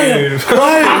 boy. Dude.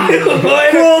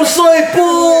 Crumb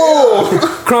Cycle.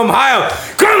 Crumb Heil.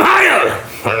 Crumb Heil.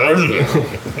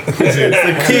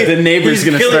 The neighbor's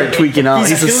gonna start tweaking out. He's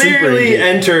He's a super clearly idiot.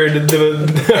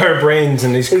 entered our brains,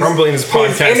 and he's crumbling his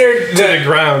podcast entered to the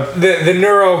ground. The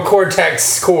neural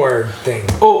cortex core thing.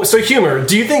 Oh, so humor.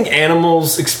 Do you think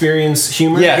animals experience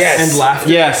humor Yes. and laughter?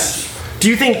 Yes. Do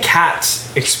you think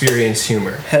cats experience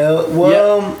humor? Hell,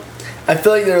 well, I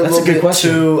feel like they're a That's little a good bit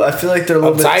question. too. I feel like they're a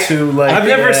little Uptight? bit too like. I've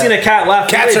never seen a cat laugh.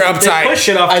 Cats They- are uptight. They push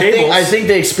shit off I tables. think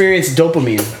they experience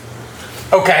dopamine.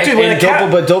 Okay. Dude, when And a cat-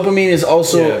 but dopamine is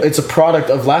also Yeah. it's a product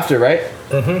of laughter, right?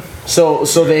 Mm-hmm. So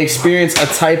they experience a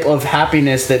type of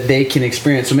happiness that they can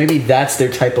experience. So maybe that's their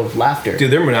type of laughter.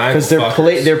 Dude, they're maniacal. because they're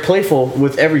fuckers. they're playful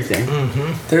with everything.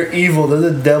 They're evil. They're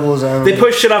the devil's animal. They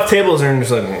push shit off tables and they're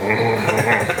just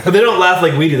like, but they don't laugh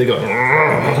like we do. They go,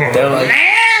 They're like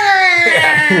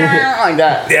like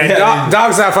that. Yeah,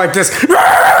 dogs laugh like this.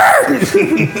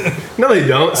 no, they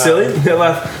don't. Silly. They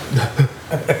laugh.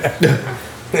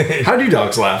 How do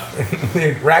dogs laugh?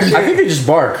 Dude, I think they just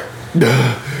bark.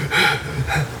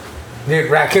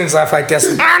 raccoons laugh like this.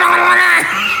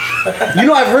 You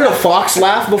know, I've heard a fox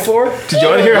laugh before. Did you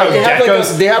want to hear how They have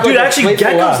geckos? they have Dude, a actually,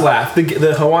 playful geckos laugh.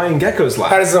 The Hawaiian geckos laugh.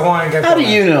 How does the Hawaiian gecko? How do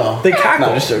you know? They cackle.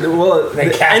 No, just joking. Well, They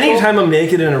cackle? anytime I'm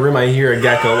naked in a room, I hear a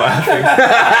gecko laughing.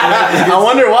 I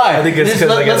wonder why. I think it's because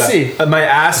let's see. my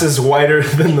ass is whiter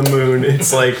than the moon.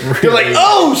 It's like really, You're like,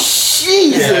 oh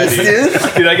Jesus,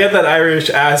 dude. Dude, I get that Irish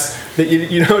ass that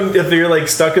you know, if you're like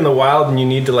stuck in the wild and you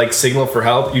need to like signal for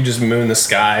help, you just moon the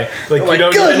sky. Like, you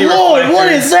don't good need any Lord, reflectors.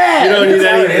 what is that? You don't need That's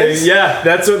how it anything. is? Yeah,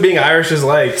 that's what being Irish is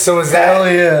like. So is that?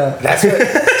 Hell yeah. That's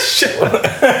what.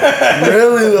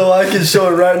 Really though, I can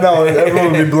show it right now and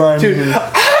everyone would be blind. Dude,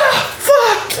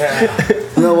 Fuck!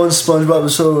 And that one SpongeBob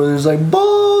episode where there's like,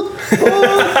 bald.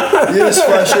 You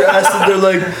splash your ass and they're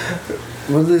like,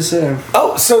 what did they say?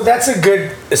 Oh, so that's a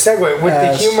good segue with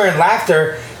Yes. the humor and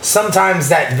laughter. Sometimes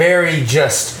that very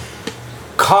just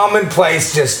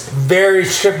commonplace, just very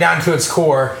stripped down to its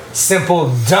core, simple,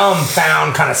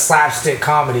 dumbfound kind of slapstick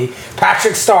comedy.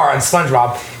 Patrick Star on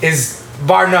SpongeBob is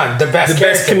bar none the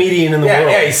best comedian in the world.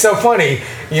 Yeah, he's so funny.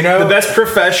 You know, The best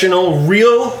professional,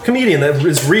 real comedian that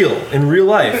is real in real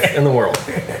life in the world.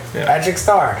 Patrick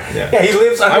Star. Yeah. He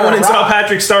lives under I went a and saw rock.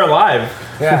 Patrick Star live.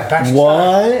 Yeah, Patrick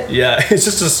Star. What? Yeah, it's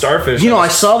just a starfish. You know, I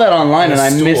saw that online on and a I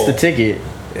missed the stool. ticket.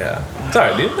 Yeah. It's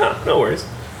alright, dude. No worries.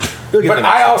 You'll get But the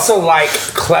next I one. also like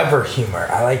clever humor.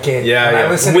 I like it. Yeah, when yeah. I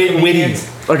listen Witty. to comedians.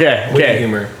 Okay, Witty okay.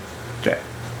 humor.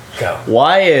 Go.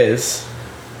 Why is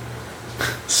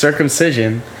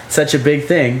circumcision such a big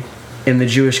thing in the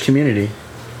Jewish community?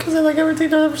 Because they like everything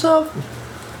to themselves.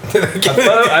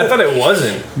 I thought it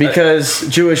wasn't. Because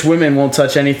Jewish women won't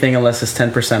touch anything unless it's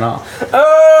 10% off.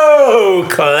 Oh,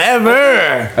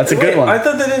 clever. That's a good Wait, one. I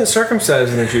thought they didn't circumcise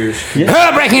in the Jewish.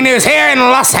 Breaking news here in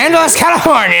Los Angeles,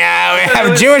 California. We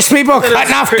have Jewish people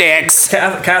cutting off dicks.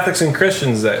 Catholics and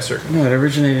Christians that circumcise. No, it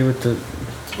originated with the...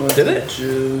 Did it?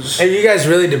 Jews. Are you guys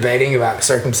really debating about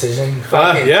circumcision?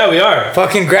 Fucking, Yeah, we are.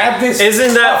 fucking grab this.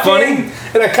 Isn't that fucking funny?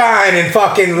 And a kind and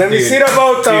fucking let me Dude. see the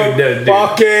photo. Dude.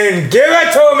 Fucking give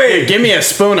it to me. Give me a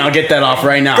spoon, I'll get that off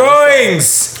right now.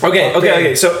 Goings.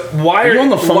 Okay. So why Are you on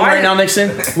the phone why, right now, Nixon?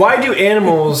 Why do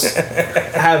animals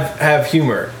have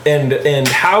humor? And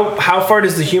how far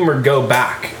does the humor go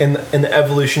back in the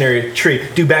evolutionary tree?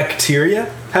 Do bacteria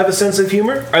have a sense of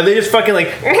humor? Are they just fucking like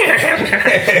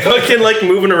fucking like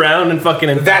moving around and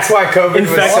fucking That's why COVID was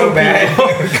Infecting so bad.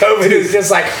 COVID is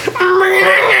just like.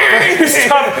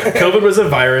 Stop. COVID was a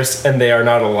virus and they are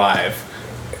not alive.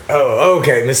 Oh,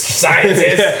 okay, Mr.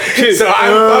 Scientist. Dude, So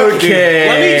I'm fucking. Okay.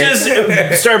 Let me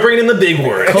just start bringing in the big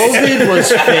words. COVID was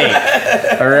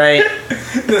fake. All right?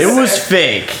 It was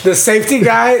fake. The safety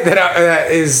guy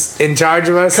that is in charge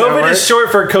of us. at COVID work, is short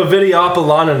for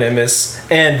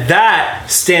Covidiopolanonymous, and that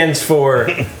stands for,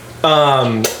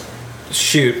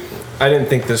 shoot, I didn't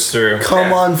think this through.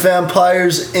 Come on,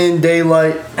 vampires in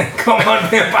daylight. Come on,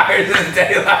 vampires in the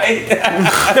daylight.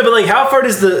 Yeah, but like, how far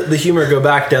does the humor go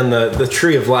back down the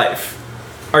tree of life?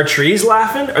 Are trees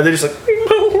laughing? Are they just like?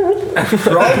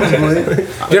 Probably.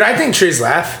 Dude, I think trees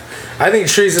laugh. I think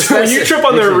trees. When Especially, you trip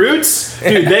on their roots,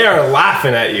 dude, they are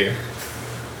laughing at you.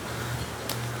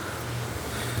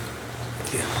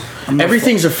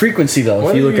 Everything's a frequency, though,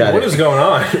 if you look at What it. is going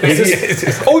on? Is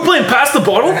this, we playing pass the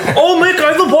bottle? Oh, Mick,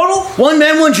 I have the bottle. One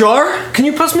man, one jar? Can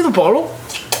you pass me the bottle?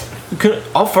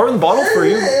 I'll fart in the bottle for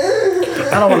you.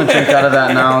 I don't want to drink out of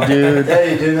that now, dude.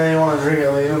 Hey, dude, now you want to drink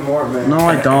it even more, man. No,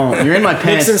 I don't. You're in my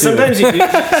pants, Nixon, too.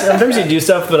 sometimes you do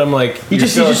stuff, but I'm like, You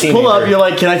just pull up. You're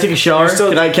like, can I take a shower?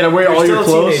 Can I wear all your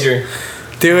clothes?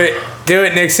 do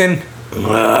it, Nixon.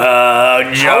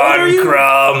 Oh, How old are you?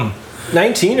 Crumb.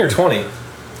 19 or 20?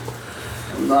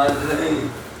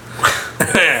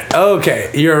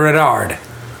 Okay, you're a Renard.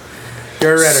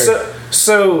 You're a Renard.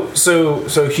 So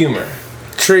humor.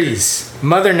 Trees.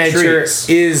 Mother Nature Trees.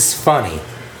 is funny.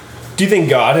 Do you think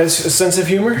God has a sense of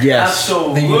humor? Yes.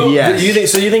 Absolutely.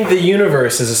 Yes. You think the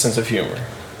universe has a sense of humor?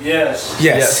 Yes.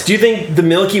 Yes. Do you think the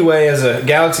Milky Way as a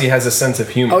galaxy has a sense of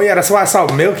humor? Oh yeah, that's why I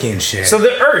saw Milky and shit. So the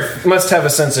Earth must have a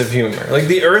sense of humor. Like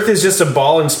the Earth is just a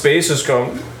ball in space, just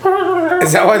going.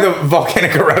 is that why the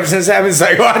volcanic eruptions happen? It's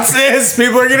like, watch this,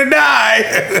 people are gonna die.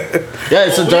 Yeah,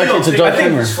 it's a dark I think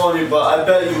humor. it's funny, but I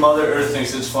bet you Mother Earth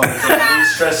thinks it's funny.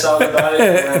 He's stressed out about it,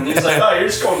 and he's like, "Oh, you're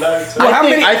just going back to."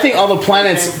 I think all the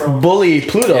planets bully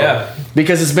Pluto Yeah.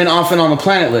 because it's been often on the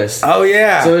planet list. Oh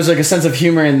yeah. So there's like a sense of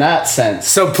humor in that sense.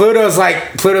 So Pluto's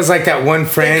like that one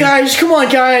friend. Guys, come on,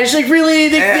 guys! Like,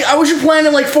 really? I was your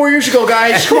planet like 4 years ago,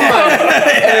 guys. Come on!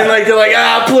 And like they're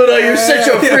like, Pluto, you're such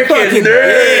a freaking fucking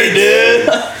nerd,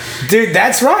 dude. Dude,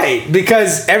 that's right.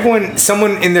 Because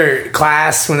someone in their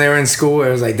class when they were in school, it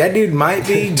was like, that dude might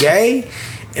be gay.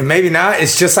 And maybe not.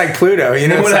 It's just like Pluto. You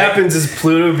know And what it's like- happens is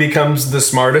Pluto becomes the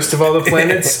smartest of all the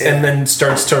planets, and then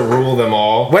starts to rule them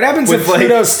all. What happens if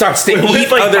Pluto starts to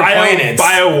eat like other planets?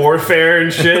 bio warfare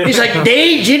and shit. He's like,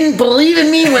 they didn't believe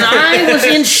in me when I was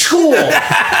in school.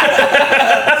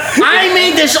 I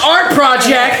made this art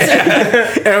project.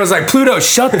 And I was like, Pluto,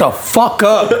 shut the fuck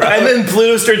up. And then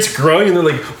Pluto starts growing, and they're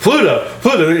like, Pluto,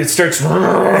 it starts. Pluto,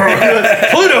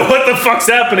 what the fuck's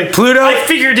happening? Pluto, I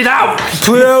figured it out.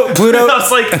 Pluto. I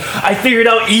was like, I figured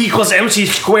out E equals MC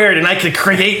squared, and I could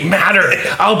create matter.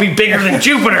 I'll be bigger than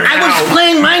Jupiter now. I was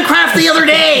playing Minecraft the other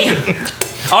day.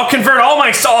 I'll convert all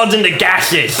my solids into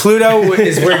gases. Pluto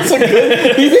is where.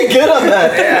 You did good on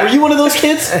that. Yeah. Were you one of those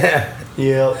kids?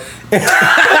 Yep.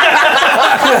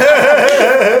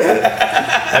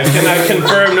 I cannot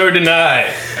confirm nor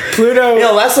deny. Pluto.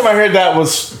 Last time I heard that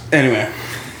was anyway.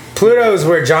 Pluto is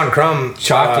where John Crumb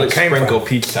Chocolate came sprinkle from.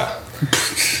 pizza.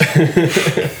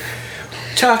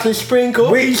 Chocolate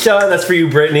sprinkle pizza. That's for you,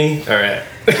 Brittany. All right.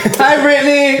 Hi,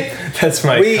 Brittany. That's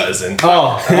my cousin.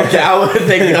 Oh, okay. I would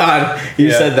thank God you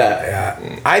Yeah. said that.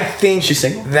 Yeah. I think She's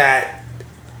single? that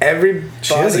everybody.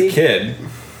 She has a kid.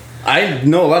 I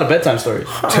know a lot of bedtime stories.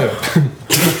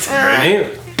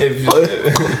 Brittany,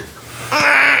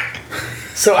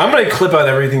 So I'm gonna clip out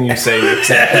everything you say. dude,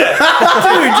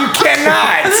 you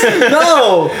cannot.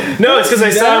 No. No, it's because I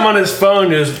saw him on his phone.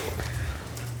 Just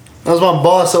That was my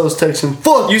boss I was texting.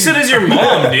 Fuck you said it's your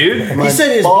mom, dude. He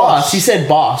said his boss. He said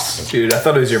boss. Dude, I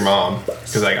thought it was your mom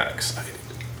because I got excited.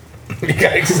 You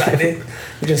got excited.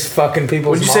 You're just fucking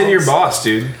people's What'd you say to your moms. boss,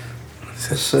 dude?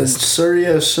 I said, sir,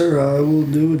 yes, sir. I will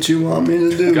do what you want me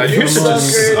to do. God, you're such a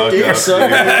sucker. Dick sucker.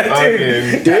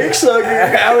 Fucking- Dick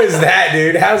sucker. How is that,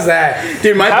 dude? How's that?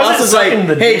 Dude, my How's boss it is like, sucking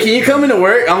the hey, dick? can you come into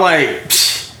work? I'm like,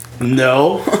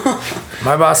 no.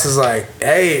 My boss is like,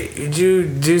 hey, did you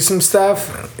do some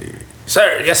stuff?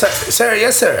 Sir, yes, sir. Sir,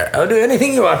 yes, sir. I'll do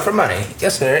anything you want for money.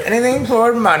 Yes, sir. Anything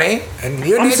for money. And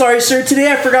you I'm need- sorry, sir.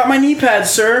 Today I forgot my knee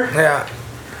pads, sir. Yeah.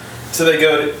 So they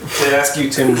ask you,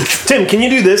 Tim, can you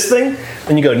do this thing?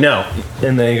 And you go, no.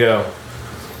 And they go,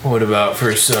 what about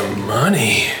for some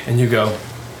money? And you go,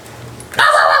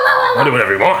 I'll do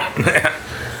whatever you want.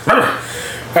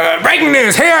 Breaking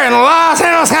news here in Los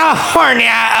Angeles, California.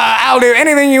 I'll do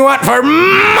anything you want for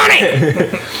money.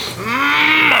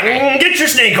 Get your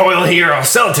snake oil here. I'll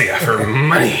sell it to you for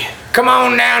money. Come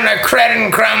on down to Cred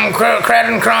and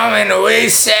Crumb, and we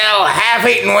sell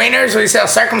half-eaten wieners. We sell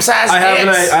circumcised I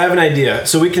eggs. have an idea.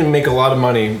 So we can make a lot of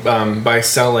money by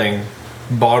selling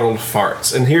bottled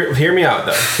farts. And hear me out,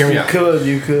 though. Hear me out.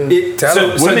 You could. Tell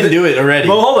them. Women do it already.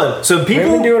 Well, hold on. So people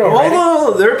Women do it already?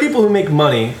 Hold on. There are people who make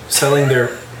money selling their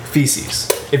feces.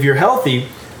 If you're healthy,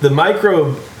 the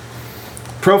microbe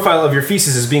profile of your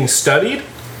feces is being studied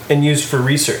and used for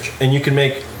research, and you can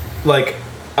make like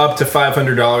up to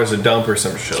 $500 a dump or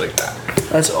some shit like that.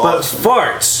 That's But awesome.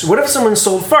 farts. What if someone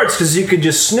sold farts? Because you could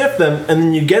just sniff them, and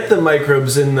then you get the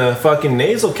microbes in the fucking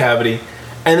nasal cavity,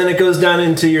 and then it goes down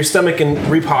into your stomach and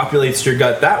repopulates your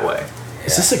gut that way.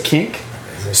 Is this a kink?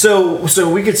 So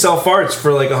we could sell farts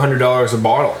for like $100 a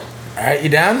bottle. All right, you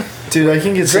down? Dude, I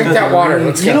can get Drink some that water.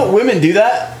 Let's You go. know, women do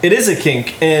that. It is a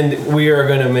kink, and we are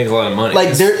going to make a lot of money.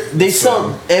 Like they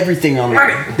sell everything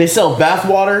online. They sell bath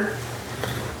water.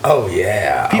 Oh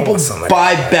yeah. People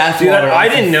buy bath Dude, water. I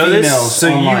didn't know this.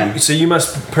 So online. you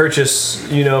must purchase.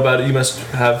 You know about it. You must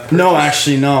have. No,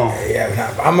 actually, no.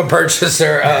 Yeah, I'm a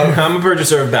purchaser of. I'm a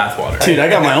purchaser of bath water. Dude, I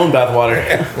got my own bath water.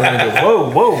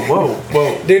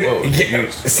 Whoa.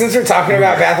 Dude, since we're talking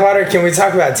about bathwater, can we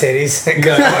talk about titties?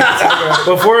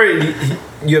 Before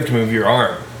you have to move your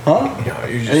arm. Huh? No, Are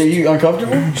you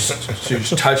uncomfortable? you're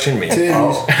just touching me.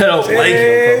 Titties. I don't like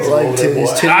it. Like titties.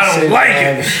 Titties I don't save like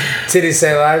it. lives. Titties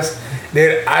save lives.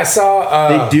 Dude, I saw.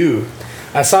 They do.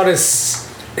 I saw this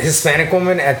Hispanic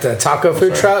woman at the taco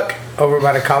food truck over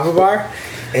by the Kava bar,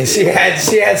 and she had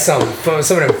some of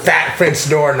them fat French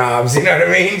doorknobs. You know what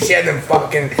I mean? She had them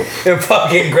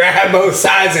fucking grab both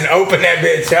sides and open that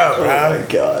bitch up, Oh bro. my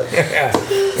god. Yeah,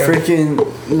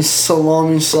 Freaking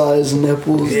salami size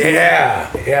nipples. yeah.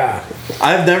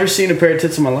 I've never seen a pair of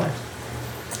tits in my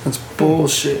life. That's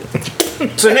bullshit.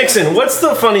 So Nixon, what's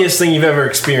the funniest thing you've ever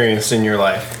experienced in your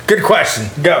life? Good question.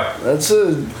 Go. That's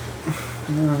a.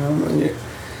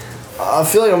 I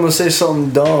feel like I'm gonna say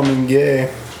something dumb and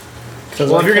gay.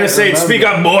 Well, if you're gonna say it, speak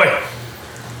up, boy.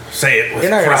 Say it with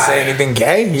You're not gonna pride. say anything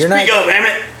gay. You're Speak not. up, damn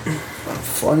it.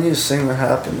 Funniest thing that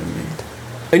happened to me.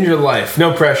 In your life,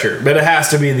 no pressure, but it has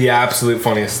to be the absolute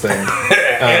funniest thing.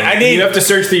 I need. You have to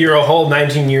search through your whole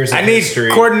 19 years of I need history.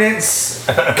 coordinates.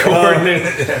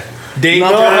 Coordinate. Date.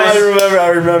 No, I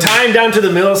remember. Time down to the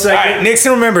millisecond. All right,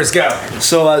 Nixon remembers. Go.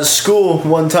 So at school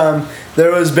one time,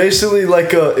 there was basically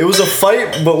like it was a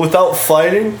fight, but without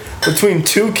fighting, between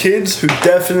two kids who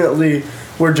definitely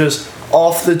were just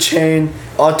off the chain,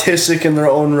 autistic in their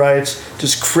own rights,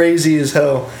 just crazy as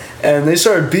hell. And they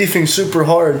started beefing super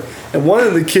hard. And one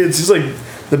of the kids, he's like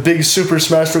the big Super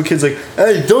Smash Bros. Kid's like,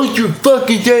 hey, don't you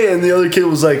fucking gay. And the other kid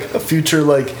was like a future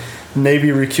like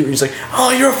Navy recruit. He's like,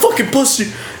 oh, you're a fucking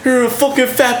pussy. You're a fucking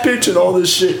fat bitch and all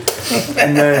this shit.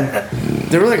 And then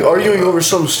they were like arguing over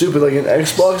something stupid, like an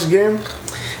Xbox game.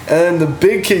 And then the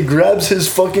big kid grabs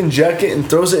his fucking jacket and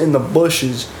throws it in the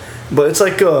bushes. But it's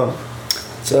like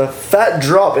it's a fat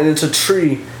drop and it's a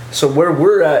tree. So where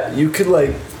we're at, you could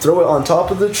like throw it on top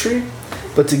of the tree.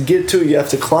 But to get to it, you have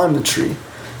to climb the tree.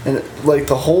 And like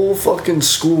the whole fucking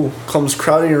school comes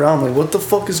crowding around like, what the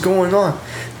fuck is going on?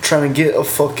 Trying to get a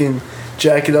fucking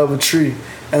jacket out of a tree.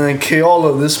 And then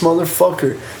Keala, this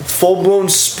motherfucker, full-blown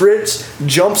sprints,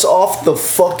 jumps off the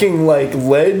fucking like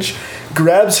ledge,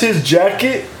 grabs his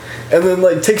jacket, and then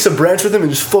like takes a branch with him and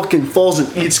just fucking falls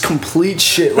and eats complete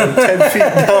shit like 10 feet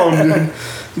down, dude.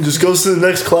 He just goes to the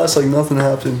next class like nothing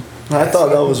happened. I thought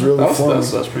that was really funny.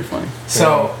 That's pretty funny.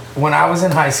 So when I was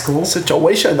in high school,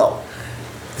 situational.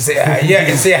 See, I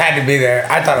had to be there.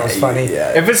 I thought it was funny.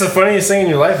 Yeah. If it's the funniest thing in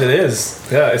your life, it is.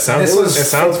 Yeah, it sounds funny.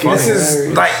 This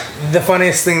is like the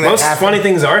funniest thing that most happened. funny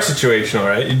things are situational,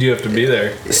 right? You do have to be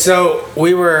there. So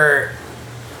we were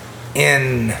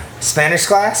in Spanish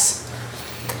class,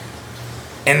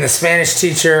 and the Spanish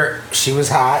teacher, she was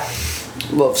hot.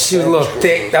 She was a little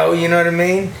thick though, you know what I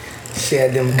mean? She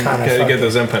had them kind of. Gotta get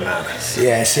those empanadas.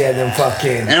 Yeah, she had them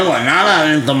fucking.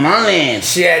 Empanada in the money.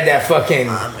 She had that fucking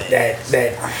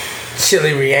that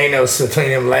chili rellenos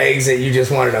between them legs that you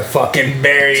just wanted to fucking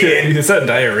bury in. Is that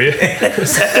diarrhea?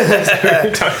 Is that what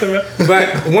you're talking about?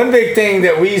 But one big thing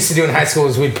that we used to do in high school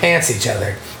is we'd pants each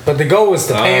other. But the goal was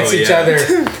to pants each other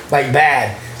like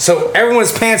bad. So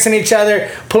everyone's pantsing each other,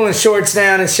 pulling shorts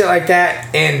down and shit like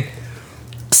that. And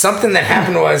something that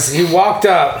happened was he walked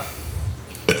up.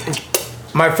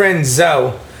 My friend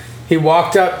Zoe, he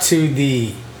walked up to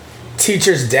the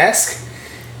teacher's desk,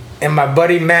 and my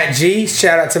buddy Matt G,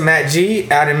 shout out to Matt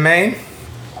G out in Maine.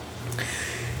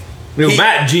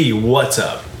 Matt G, what's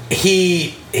up?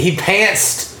 He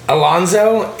pantsed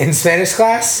Alonzo in Spanish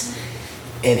class,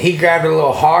 and he grabbed it a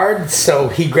little hard, so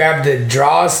he grabbed the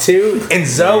draws too, and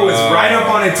Zoe was right up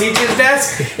on the teacher's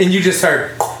desk, and you just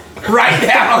heard right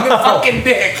down on the fucking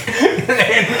dick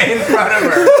in front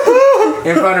of her.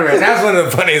 In front of her. That's one of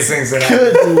the funniest things that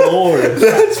happened. Good lord.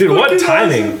 Dude, what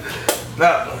timing?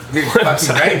 No, dude,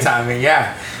 fucking great timing,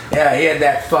 yeah. Yeah, he had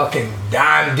that fucking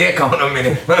dime dick on him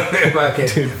and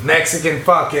fucking Mexican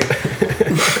fucking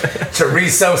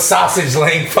chorizo sausage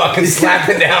link fucking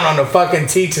slapping down on the fucking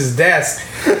teacher's desk.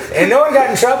 And no one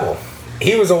got in trouble.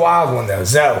 He was a wild one though.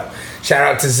 Zoe. Shout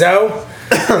out to Zoe.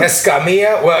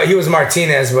 Escamilla. Well, he was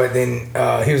Martinez, but then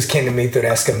he was kin to me through the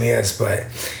Escamillas. But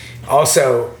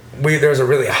also, there was a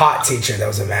really hot teacher that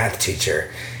was a math teacher.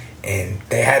 And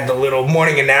they had the little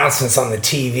morning announcements on the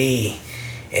TV.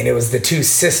 And it was the two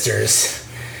sisters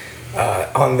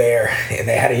on there. And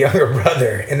they had a younger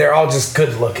brother. And they're all just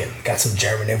good looking. Got some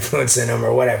German influence in them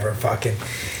or whatever. Fucking.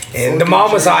 And the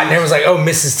mom was hot, and everyone was like, oh,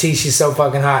 Mrs. T, she's so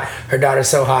fucking hot. Her daughter's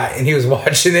so hot. And he was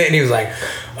watching it, and he was like,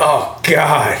 oh,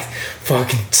 God,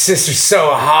 fucking sister's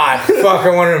so hot. Fuck, I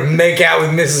wanted to make out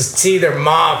with Mrs. T, their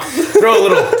mom. Throw a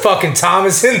little fucking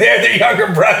Thomas in there, their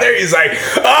younger brother. He's like,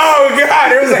 oh,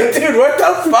 God. It was like, dude, what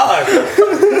the fuck?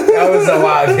 That was so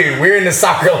wild, dude. We were in the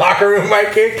soccer locker room, my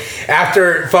kid,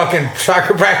 after fucking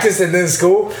soccer practice and then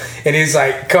school. And he's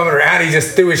like coming around. He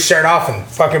just threw his shirt off and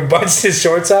fucking bunched his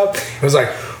shorts up. It was like,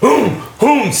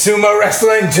 sumo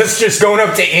wrestling, just going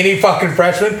up to any fucking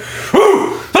freshman.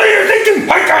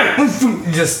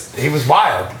 Just, he was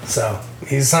wild. So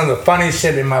he's some of the funniest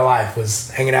shit in my life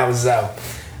was hanging out with Zoe.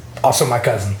 Also my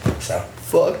cousin. So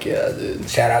fuck yeah, dude.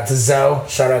 Shout out to Zoe.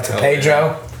 Shout out to Pedro.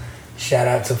 Yeah. Shout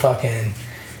out to fucking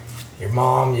your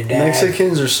mom, your dad.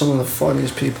 Mexicans are some of the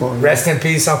funniest people on Rest in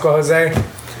peace, Uncle Jose.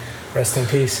 Rest in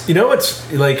peace. You know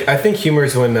what's like? I think humor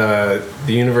is when the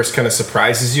universe kind of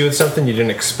surprises you with something you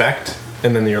didn't expect,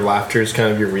 and then your laughter is kind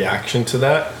of your reaction to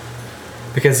that.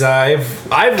 Because I've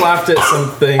laughed at some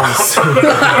things.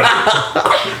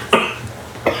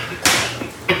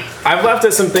 I've laughed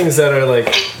at some things that are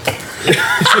like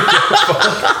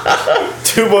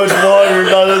too much water,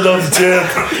 not enough dip.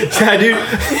 Yeah, dude.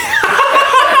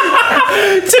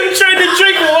 Tim tried to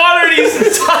drink water and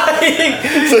he's dying.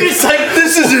 He's like,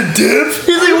 this is a dip?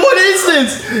 He's like, what is this?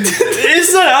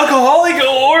 It's not alcoholic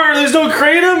or there's no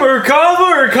kratom or kava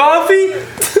or coffee.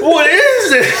 What is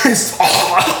this?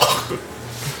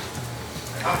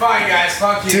 I'm fine, guys.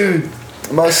 Fuck you. Dude,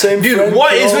 My same Dude, friend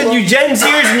what is Corona. with you Gen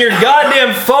Zers and your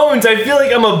goddamn phones? I feel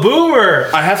like I'm a boomer.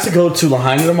 I have to go to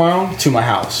Lahaina tomorrow to my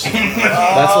house.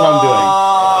 That's what I'm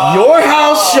doing. Your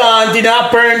house, Sean, did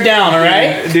not burn down, all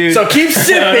right? Dude. So keep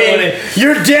sipping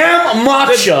your damn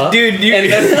matcha. Dude,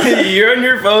 you're on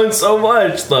your phone so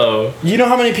much, though. You know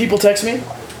how many people text me?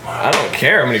 I don't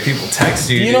care how many people text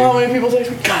you. Do you know how many people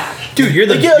text me? God. Dude, you're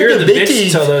the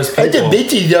bitch to those people. I had the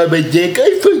bitches on my dick.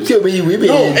 I fucked so many women.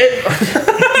 No,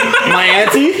 my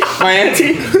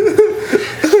auntie.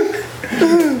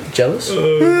 Jealous?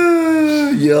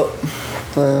 Yep.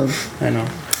 I know.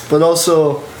 But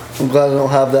also, I'm glad I don't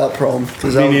have that problem. Me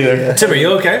neither. Tim, are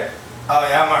you okay? Oh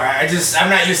yeah, I'm alright. I'm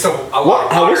not used to a lot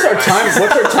of What's water our in my time? system.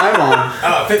 What's our time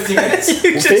on? 15 minutes.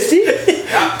 50?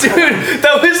 Dude,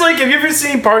 that was like, have you ever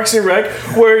seen Parks and Rec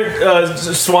where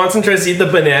Swanson tries to eat the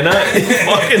banana and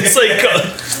fucking like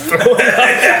throwing up?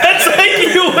 That's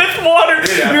like you with water.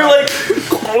 You're like,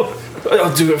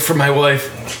 I'll do it for my wife.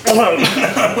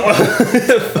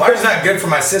 Water's not good for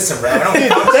my system, bro. I don't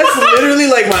That's literally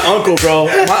like my uncle, bro.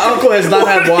 My uncle has not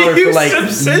had water for like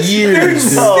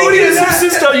years. What do you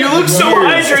subsist on? You look so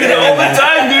hydrated all the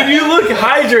time, dude. You look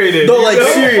hydrated. No, like, you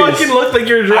don't serious. fucking look like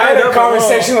you're I dried had up. a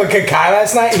conversation with Kakai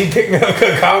last night. He picked me up at a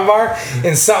Kakai bar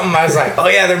and something. I was like, oh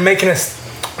yeah, they're making us.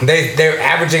 They're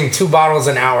averaging 2 bottles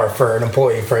an hour for an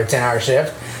employee for a 10-hour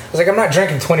shift. I was like, I'm not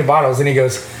drinking 20 bottles, and he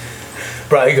goes.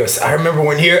 Bro, he goes, I remember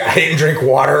one year I didn't drink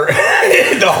water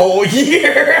the whole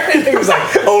year. And it was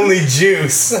like only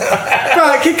juice. Bro,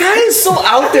 Kakai is so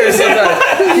out there sometimes.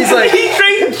 He's like, He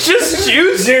drank just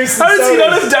juice? Juice How and does he not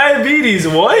sodas. have diabetes?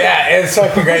 What? Yeah, it's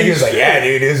fucking great. He was like, yeah,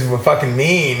 dude, it was fucking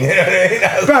mean. You know what I mean?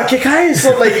 I was bro, Kakai is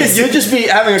so like, you'll just be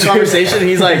having a conversation and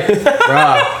he's like,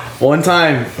 bro, one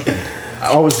time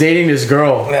I was dating this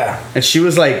girl. Yeah. And she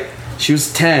was 10.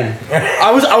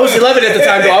 I was 11 at the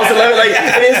time, though. I was 11. Like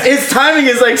his timing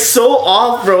is like so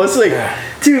off, bro. It's like,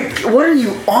 dude, what are you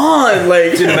on?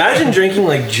 Like, Dude, imagine drinking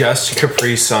like just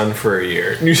Capri Sun for a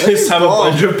year. You just have a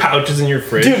bunch of pouches in your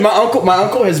fridge. dude, my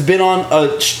uncle has been on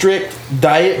a strict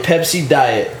diet Pepsi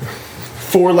diet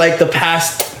for like the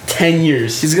past 10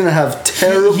 years. He's gonna have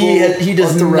terrible. He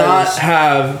does not arthritis.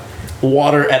 have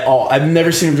water at all. I've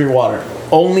never seen him drink water.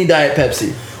 Only diet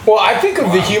Pepsi. Well, I think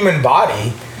of the human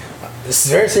body,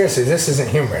 very seriously, this isn't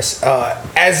humorous,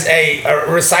 as a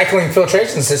recycling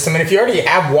filtration system. And if you already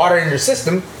have water in your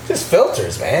system, just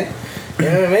filters, man. You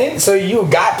know what I mean? So you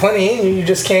got plenty in you, you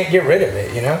just can't get rid of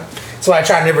it, you know? That's why I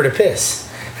try never to piss.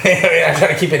 I try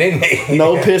to keep it in me.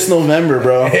 No piss November,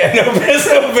 bro. Yeah, no piss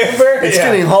November. It's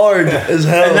getting hard as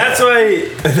hell. And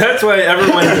that's why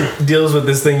everyone deals with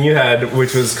this thing you had,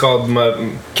 which was called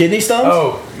Kidney stones?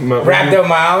 Oh,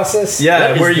 rhabdomyolysis?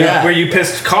 yeah, What is that? where you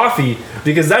pissed coffee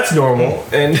because that's normal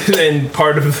and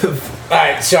part of the. All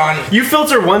right, Sean, You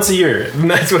filter once a year, and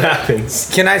that's what happens.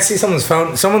 can I see someone's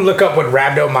phone? Someone look up what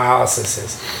rhabdomyolysis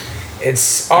is.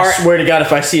 It's I swear to God,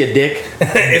 if I see a dick.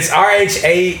 it's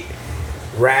RHA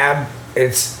Rab.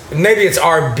 It's maybe it's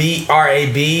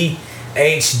RABHDO.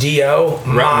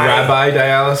 Rabbi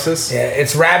dialysis. Yeah,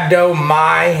 it's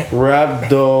rhabdomyolysis.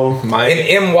 Rhabdo. My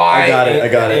And MY. I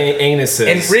got it. Anuses.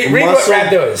 And read what Muscle-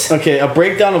 rhabdo is. Okay, a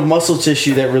breakdown of muscle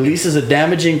tissue that releases a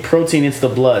damaging protein into the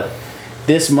blood.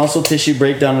 This muscle tissue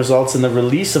breakdown results in the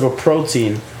release of a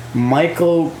protein,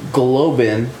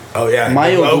 myoglobin, Oh yeah,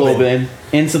 myoglobin,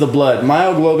 into the blood.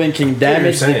 Myoglobin can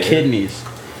damage the saying, yeah. kidneys.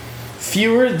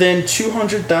 Fewer than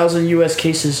 200,000 U.S.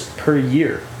 cases per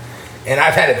year. And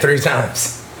I've had it 3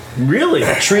 times. Really?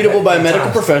 Treatable by a medical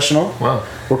Times. professional. Wow.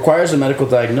 Requires a medical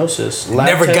diagnosis. Lab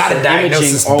Never tests got a and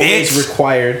diagnosis, imaging always bitch.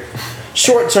 required.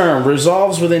 Short term,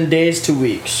 resolves within days to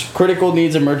weeks. Critical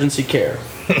needs emergency care.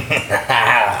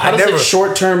 How does it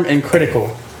short term and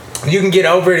critical? You can get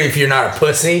over it if you're not a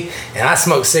pussy. And I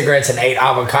smoked cigarettes and ate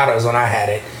avocados when I had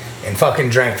it. And fucking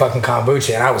drank fucking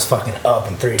kombucha. And I was fucking up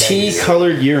in 3 days.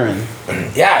 Tea-colored urine.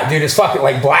 Yeah, dude, it's fucking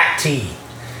like black tea.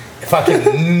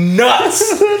 Fucking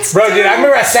nuts. Bro, dude, I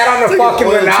remember I sat on the fucking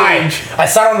lanai. I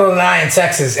sat on the lanai in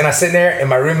Texas, and I was sitting there, and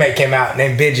my roommate came out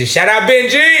named Benji. Shout out,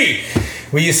 Benji!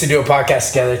 We used to do a podcast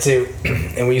together, too.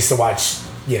 And we used to watch,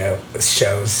 you know,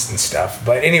 shows and stuff.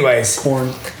 But anyways.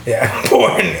 Porn. Yeah,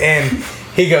 porn. And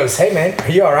he goes, hey, man, are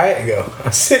you all right? I go,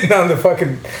 I'm sitting on the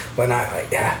fucking lanai,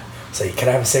 like, yeah. So, can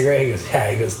I have a cigarette? He goes, yeah.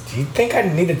 He goes, do you think I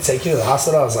need to take you to the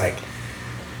hospital? I was like,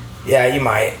 yeah, you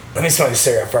might. Let me smoke the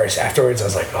cigarette first. Afterwards, I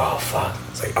was like, oh, fuck. I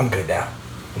was like, I'm good now.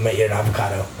 We'll make you an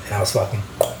avocado. And I was fucking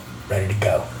ready to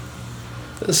go.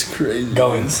 That's crazy.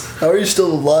 Goings. How are you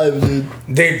still alive, dude?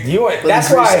 Dude, you want, By the that's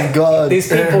grace why of God. these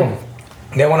people,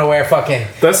 they want to wear fucking,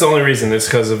 That's the only reason. It's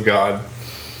because of God.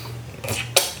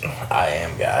 I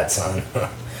am God, son.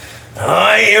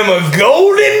 I am a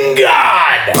golden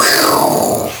god.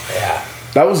 Yeah.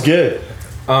 That was good.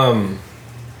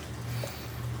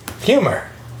 Humor.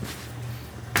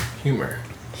 Humor.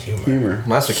 Well,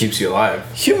 that's what keeps you alive.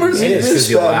 Humor's It is, 'cause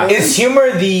you laugh. Is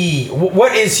humor the...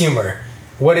 What is humor?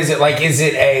 What is it? Like, is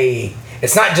it a...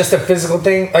 It's not just a physical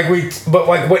thing? But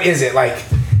what is it? Like...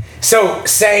 So,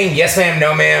 saying yes ma'am,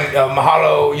 no ma'am,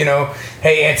 mahalo,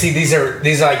 hey auntie, these are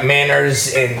like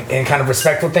manners and kind of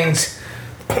respectful things.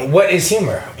 What is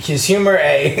humor? Is humor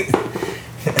a...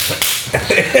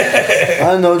 I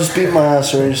don't know, just beat my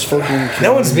ass or just fucking...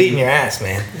 No one's beating your ass,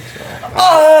 man.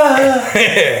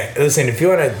 Listen, if you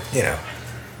want to,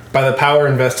 By the power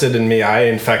invested in me, I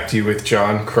infect you with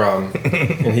John Crumb,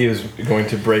 and he is going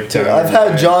to break down. I've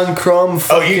had John Crumb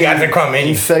you got the crumb in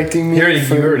you. infecting me You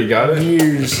already got it?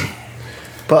 years.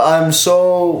 But I got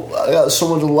so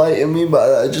much light in me,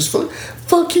 but I just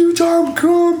fuck you, John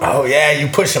Crumb. Oh yeah, you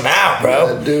push him out,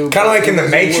 bro. Yeah, dude, Kind of like in the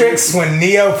Matrix when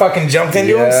Neo fucking jumped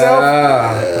into himself.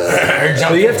 Or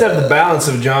So you have to have the balance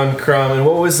of John Crumb, and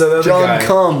what was the other John guy?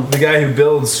 Crumb. The guy who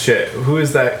builds shit. Who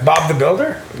is that? Bob the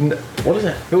Builder. What is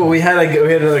that? Well, we had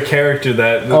another character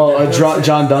that.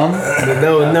 John Dumb?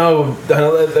 No,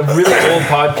 a really old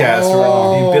podcast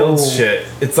where he builds shit.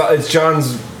 It's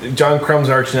John Crumb's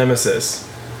arch nemesis.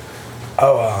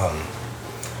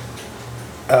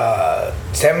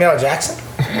 Samuel L. Jackson.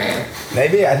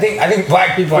 Maybe I think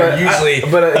black people are usually. To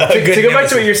good go back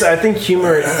to nemesis. what you're saying, I think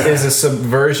humor is a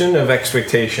subversion of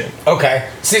expectation. Okay,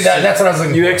 see that's what I was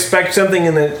looking. You for. expect something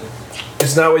and that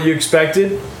it's not what you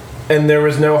expected, and there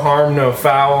was no harm, no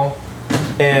foul,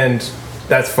 and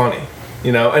that's funny,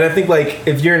 And I think like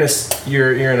if you're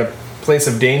in a place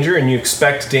of danger and you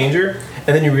expect danger,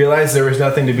 and then you realize there was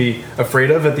nothing to be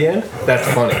afraid of at the end, that's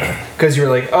funny because you're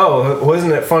like, oh,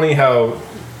 wasn't it funny how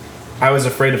I was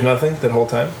afraid of nothing that whole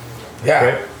time? Yeah,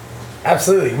 Right?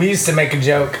 absolutely. We used to make a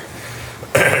joke,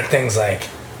 things like,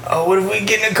 "Oh, what if we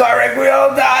get in a car wreck, we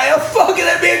all die? Oh, fuck it,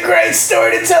 that'd be a great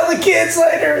story to tell the kids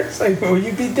later." It's like, well,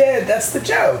 you'd be dead. That's the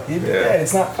joke. You'd be dead.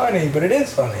 It's not funny, but it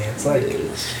is funny. It's like,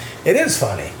 it is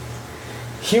funny.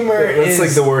 Humor That's is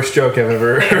like the worst joke I've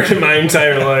ever heard in my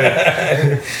entire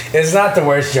life. It's not the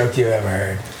worst joke you've ever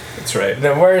heard. That's right.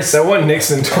 The worst. That one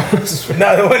Nixon told us.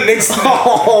 No, the one Nixon.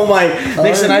 Oh my.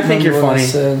 Nixon, I think you're remember what I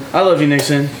funny. said. I love you,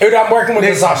 Nixon. Dude, I'm working with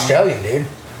this Nixon. Australian dude.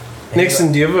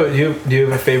 Nixon, do you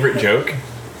have a favorite joke?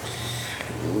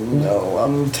 No,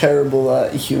 I'm terrible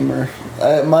at humor.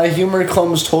 My humor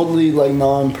comes totally like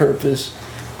not on purpose.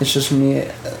 It's just me.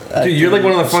 Dude, you're like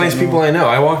one of the funniest people I know.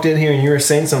 I walked in here and you were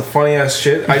saying some funny ass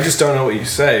shit. I just don't know what you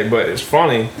say, but it's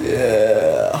funny.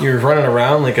 Yeah. You're running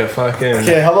around like a fucking.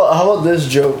 Okay, how about this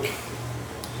joke?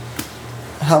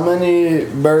 How many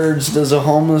birds does a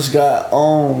homeless guy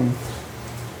own?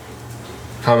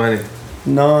 How many?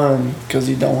 None, because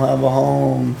he don't have a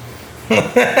home.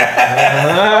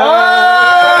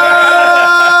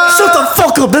 Shut the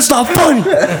fuck up! That's not funny.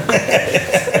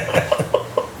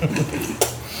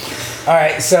 All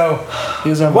right, so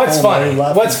what's funny?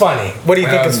 What's funny? What do you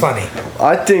think is funny?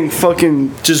 I think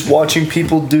fucking just watching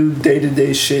people do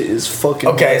day-to-day shit is fucking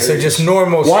Okay, so hilarious. just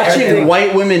normal Watching shit.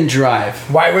 white women drive.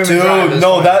 White women drive Dude, is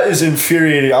no, funny. that is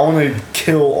infuriating. I want to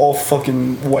kill all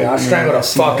fucking white I'll women strangle when I the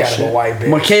see fuck that out of a shit. white bitch.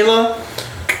 Michaela?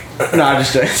 No, I'm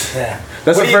just joking. Yeah. That's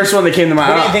What the do you- first one that came to my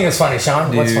What do you mind. think is funny,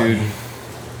 Sean? What's funny? Dude,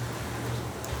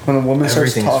 When a woman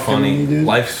starts everything's talking funny. to me, dude.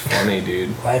 Life's funny,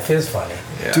 dude. Life is funny.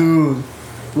 Yeah. Dude,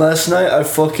 last night I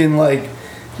fucking like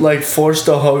forced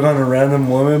a hug on a random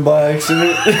woman by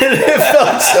accident. It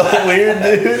felt so weird,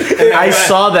 dude. I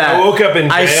saw that. I wook up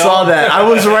in I jail. saw that. I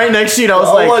was right next to you and I was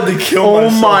I like, wanted to kill oh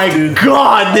myself, my dude.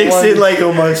 god, I wanted Nixon. to Like,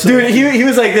 kill myself. dude, he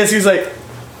was like this. He was like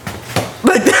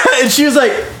that. And she was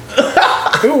like,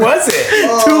 Who was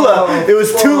it? Tula. It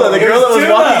was Tula, the girl that was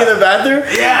Tula. walking in the bathroom.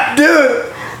 Yeah. Dude.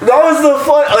 That was the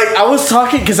fun. Like I was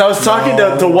talking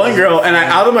to one girl, and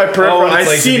out of my peripheral, I it's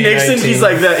like see the Nixon. B19. He's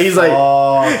like that. He's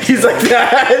like he's like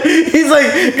that. He's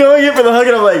like going in for the hug,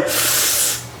 and I'm like,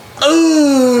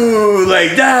 ooh,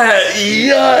 like that.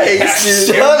 Yikes!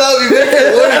 Dude. Shut up, you make it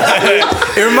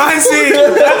worse. It reminds me.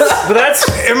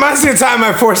 It reminds me of the time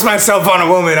I forced myself on a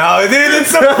woman. Oh, dude, it's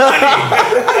so funny.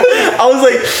 I was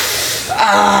like,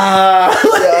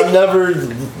 Yeah,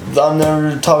 I'm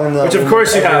never talking to that Which of woman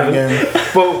course you ever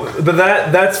haven't. But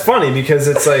that's funny because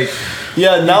it's like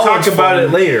Yeah, now talk it's about funny.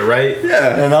 it later, right?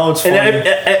 Yeah, and now it's funny.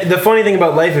 And the funny thing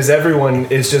about life is everyone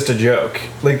is just a joke.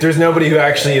 Like there's nobody who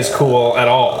actually is cool at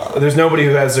all. There's nobody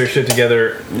who has their shit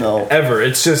together No. ever.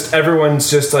 It's just everyone's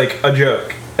just like a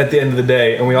joke at the end of the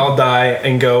day, and we all die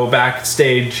and go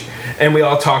backstage, and we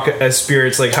all talk as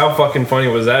spirits. Like how fucking funny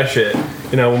was that shit?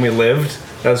 When we lived.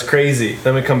 That was crazy.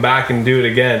 Then we come back and do it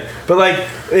again. But like,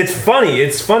 it's funny.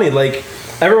 Like,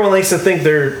 everyone likes to think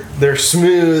they're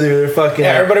smooth or they're fucking.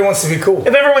 Yeah, everybody wants to be cool.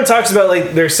 If everyone talks about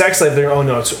like their sex life, they're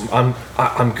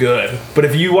I'm good. But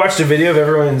if you watched a video of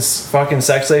everyone's fucking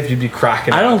sex life, you'd be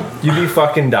cracking. You'd be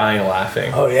fucking dying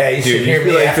laughing. Oh yeah, you should hear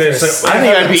me like after this. I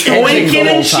think I'd be winking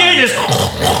and shit. shit, just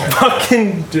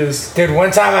fucking just. Dude,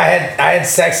 one time I had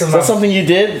sex with Is that something you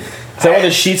did? Is that why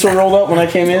the sheets were rolled up when I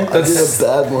came in? I did a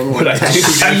bad one. What I do? I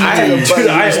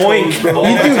oink. You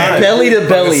do belly to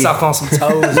belly. Suck on some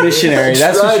toes. Missionary.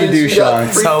 That's what you do, Sean.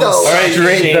 Toes. All right,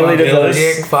 Straight belly to belly.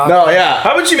 Dick, fuck. No, yeah.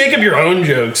 How about you make up your own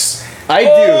jokes? I do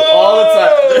all the time.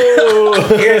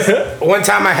 Here's one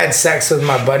time I had sex with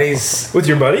my buddy's With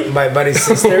your buddy? my buddy's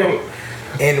sister,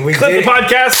 and we Clip did the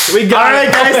podcast. We got All right,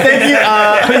 it. guys, thank you.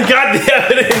 We got the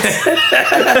evidence.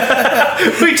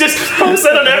 We just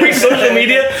posted on every social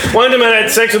media. One time I had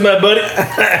sex with my buddy.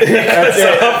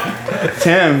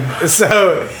 Tim.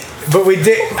 So, but we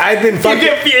did. I've been You fucking.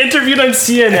 get interviewed on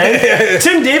CNN.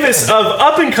 Tim Davis of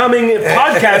up and coming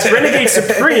podcast Renegade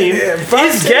Supreme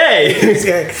is gay.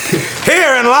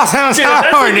 Here in Los Angeles, Dude, that's what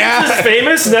California. gets us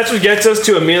famous, and that's what gets us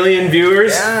to 1 million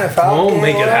viewers. Yeah, We'll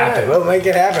make it happen. We'll make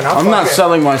it happen. I'm not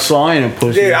selling my soul. I ain't a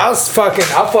pussy. Dude, I'll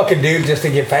fuck a dude just to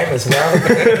get famous, bro.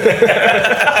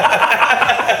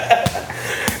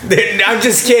 Dude, I'm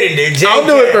just kidding, dude. Jake, I'll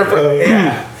do it for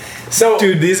yeah. So,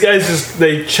 Dude, these guys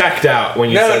they checked out when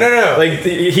you No, said no. Like,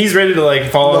 he's ready to,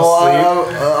 like, fall asleep.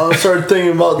 I started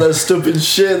thinking about that stupid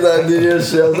shit that I did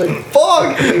yesterday. I was like,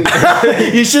 fuck.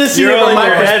 You should have seen You're it all from in my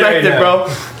your head right perspective, now. bro.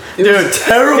 It was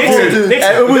terrible, dude.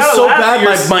 Nixon, It you was gotta so laugh at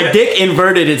bad, your- my dick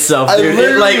inverted itself, I dude. It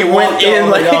like literally went walked in out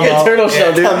like like, I'm a out. turtle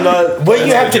shell, dude. I'm not. what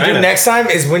you have to do vagina. next time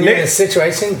is when you're in a Nick-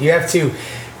 situation, you have to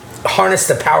harness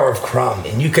the power of crumb,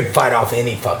 and you can fight off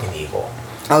any fucking evil.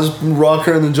 I was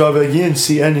rocking in the job like, you didn't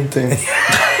see anything.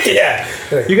 Yeah.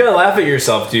 You gotta laugh at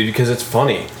yourself, dude, because it's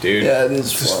funny, dude. Yeah, it is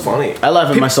It's just funny. funny. I laugh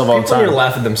at myself all the People need to time.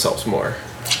 laugh at themselves more.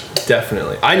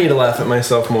 Definitely. I need to laugh at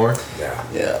myself more. Yeah,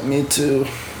 Yeah, me too.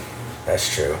 that's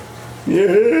true. Yeah.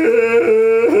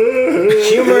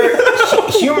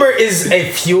 Humor is a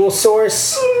fuel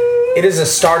source. It is a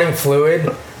starting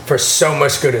fluid for so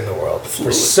much good in the world.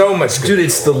 For so much good. Dude,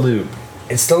 it's the lube.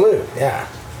 It's the lube, yeah.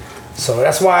 So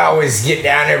that's why I always get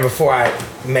down there before I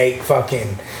make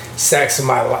fucking sex with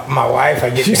my wife. I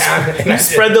get down and You I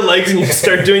spread the legs and you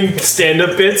start doing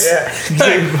stand-up bits. Yeah.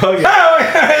 Like, fuck it.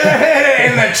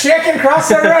 and the chicken crossed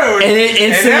the road. And it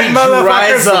instantly And that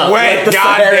dries motherfucker's up wet, like the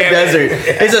goddamn Sahara it. Desert.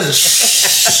 It's just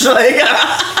shh, like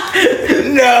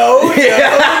No.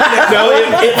 No, it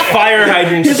fire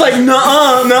hydrants. he's like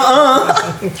nuh-uh.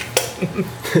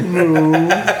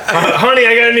 Honey,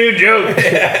 I got a new joke.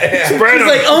 Spread He's 'em.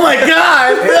 like, oh my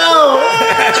god, no,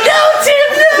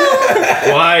 Tim,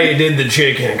 no. Why did the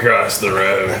chicken cross the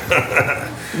road?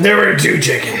 There were 2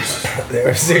 chickens. There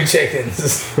were 2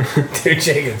 chickens. 2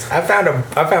 chickens. I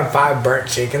found 5 burnt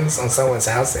chickens on someone's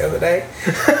house the other day.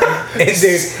 And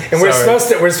dude, and we're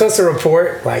supposed to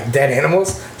report like dead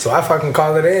animals. So I fucking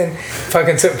called it in.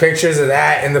 Fucking took pictures of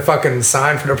that and the fucking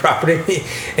sign for the property.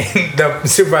 And the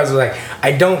supervisor was like,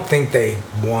 I don't think they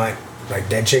want like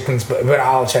dead chickens, but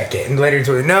I'll check it. And later he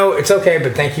told me, no, it's okay,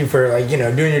 but thank you for like,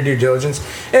 doing your due diligence.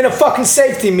 And a fucking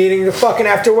safety meeting, the fucking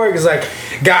after work is like,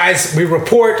 guys, we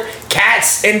report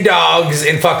cats and dogs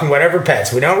and fucking whatever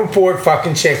pets. We don't report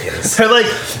fucking chickens. They're like,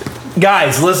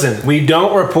 guys, listen, we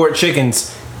don't report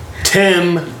chickens.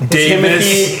 Tim Davis.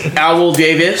 Timothy Owl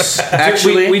Davis.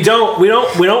 Actually, we report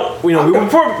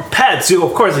pets, too,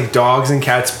 of course, like dogs and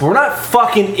cats, but we're not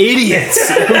fucking idiots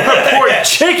who report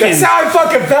chickens. That's how I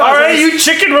fucking felt. All right, you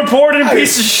chicken reporting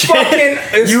piece of shit. Fucking,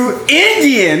 you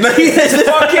Indian.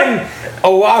 fucking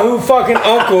Oahu fucking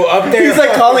uncle up there. He's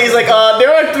like calling. He's like,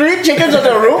 there are 3 chickens on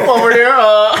the roof over there.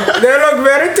 They look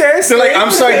very tasty. They're like,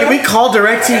 I'm sorry, did we call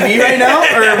DirecTV right now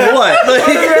or what? Like,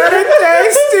 Very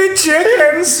tasty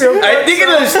chickens. I think it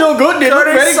is still good. They look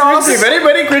Curry very sauce. crispy,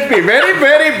 very crispy, very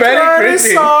Curry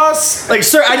crispy. sauce. Like,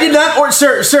 sir, I did not, or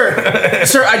sir,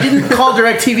 I didn't call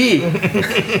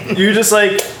DirecTV. You're just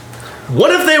like,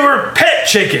 what if they were pet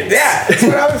chickens? Yeah, that's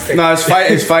what I was thinking. No, it's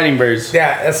fighting birds.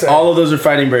 Yeah, that's right. All of those are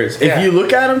fighting birds. Yeah. If you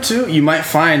look at them too, you might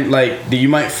find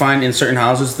in certain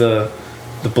houses the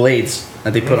blades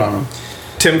that they put on them.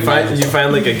 Tim, you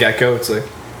find like a gecko, it's like,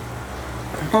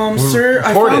 Sir, I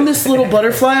report found it. this little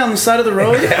butterfly on the side of the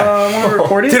road. Want to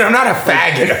report it? Dude, I'm not a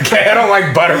faggot, okay? I don't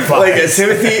like butterflies.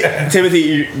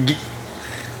 Timothy,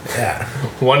 yeah.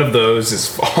 one of those is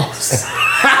false.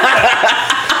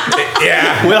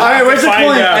 Yeah. All right, where's the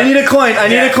coin? I need a coin. I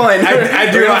need a coin.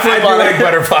 I do like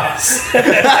butterflies.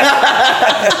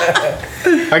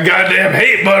 I goddamn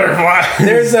hate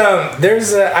butterflies.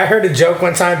 I heard a joke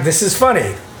one time. This is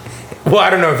funny. Well, I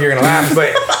don't know if you're gonna laugh,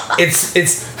 but it's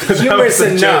humorous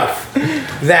enough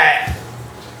that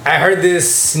I heard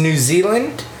this New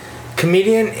Zealand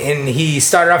comedian, and he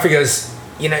started off. He goes,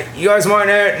 you guys want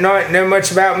to know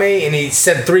much about me? And he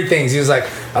said 3 things. He was like,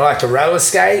 I like to roller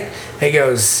skate. He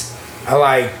goes, I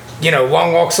like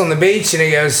long walks on the beach, and he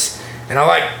goes, and I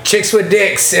like chicks with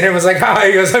dicks. And it was like, oh,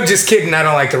 he goes, I'm just kidding. I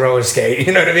don't like to roller skate.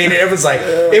 You know what I mean? It was like,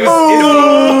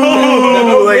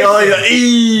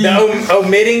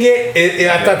 omitting it,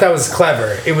 I thought that was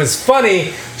clever. It was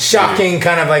funny, shocking,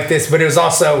 kind of like this, but it was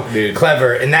also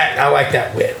clever. And that I like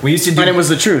that wit. We used to do, and it was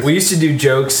the truth. We used to do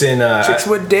jokes in chicks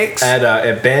with dicks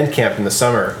at band camp in the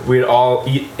summer. We'd all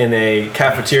eat in a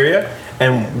cafeteria.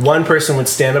 And one person would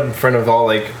stand up in front of all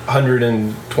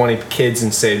 120 kids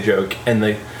and say a joke. And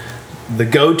the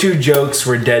go-to jokes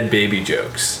were dead baby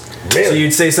jokes. Really? So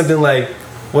you'd say something like,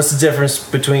 what's the difference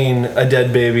between a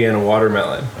dead baby and a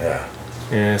watermelon? Yeah.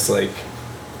 And it's like,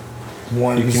 you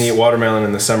can eat watermelon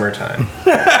in the summertime.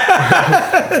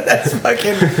 That's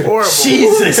fucking horrible.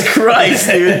 Jesus Christ,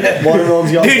 dude.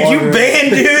 Watermelon's got Dude, water. you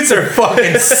band dudes are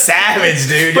fucking savage,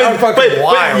 dude. Y'all fucking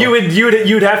wild. But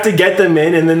you'd have to get them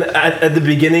in, and then at the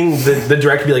beginning, the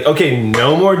director would be like, okay,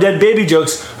 no more dead baby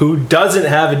jokes. Who doesn't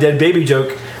have a dead baby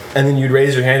joke? And then you'd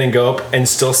raise your hand and go up and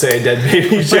still say a dead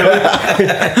baby joke.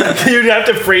 You'd have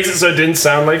to phrase it so it didn't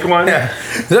sound like one. Yeah.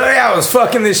 So I was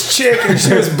fucking this chick and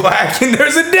she was black and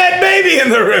there's a dead baby in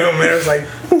the room. And it was like,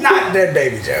 not dead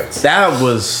baby jokes. That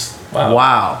was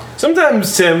wow.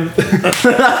 Sometimes, Tim, things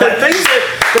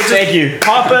that Thank you.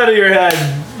 pop out of your head.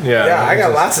 Yeah, I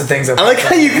got lots of things. I like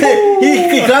how you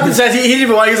he clapped his hands. He didn't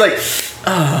even want. He was like,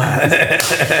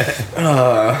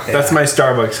 That's my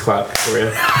Starbucks clap for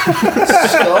you.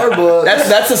 Starbucks.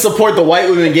 that's the support the white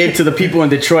women gave to the people in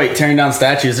Detroit tearing down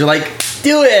statues. They're like,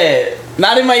 do it.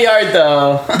 Not in my yard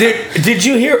though. Did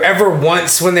you hear ever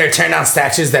once when they were tearing down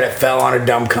statues that it fell on a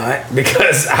dumb cunt?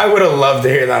 Because I would have loved to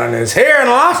hear that on news. Here in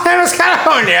Los Angeles,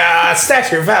 California, a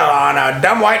statue fell on a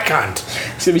dumb white cunt.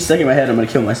 It's gonna be stuck in my head. I'm gonna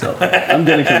kill myself. I'm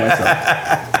gonna kill myself.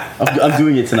 I'm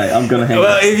doing it tonight. I'm gonna hang.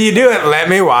 Well, if you do it, let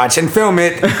me watch and film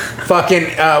it.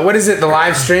 Fucking, what is it? The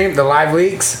live stream? The live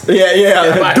leaks?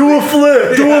 Yeah. Do a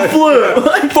flip. Do a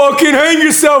flip. Fucking hang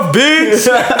yourself, bitch.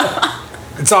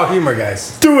 It's all humor,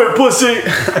 guys. Do it, pussy.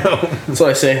 That's what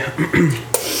I say.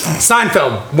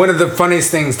 Seinfeld, one of the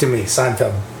funniest things to me.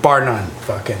 Seinfeld, bar none.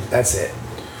 Fucking, that's it.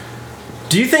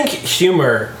 Do you think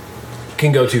humor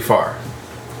can go too far?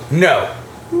 No.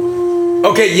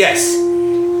 Okay, yes.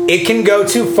 It can go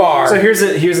too far. So here's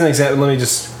an example. Let me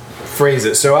just phrase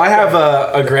it. So I have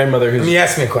a grandmother who's. You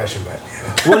asked me a question, but.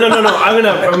 Well, no.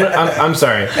 I'm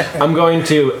sorry. I'm going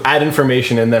to add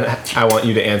information and then I want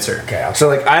you to answer. Okay.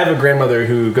 So I have a grandmother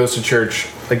who goes to church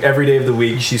every day of the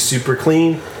week. She's super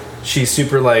clean. She's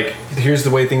super here's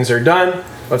the way things are done.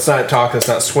 Let's not talk. Let's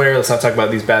not swear. Let's not talk about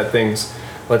these bad things.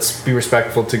 Let's be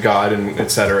respectful to God and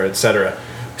et cetera, et cetera.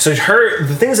 So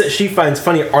the things that she finds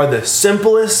funny are the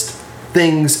simplest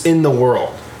things in the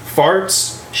world.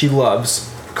 Farts, she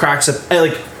loves. Cracks up,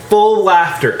 full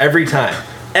laughter every time.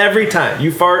 Every time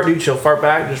you fart, dude, she'll fart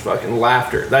back. Just fucking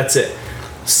laughter. That's it.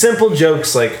 Simple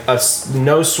jokes,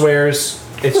 no swears.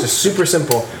 It's just super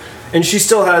simple, and she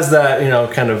still has that,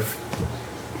 kind of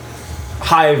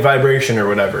high vibration or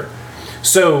whatever.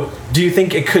 So, do you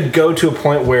think it could go to a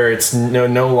point where it's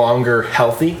no longer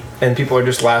healthy, and people are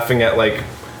just laughing at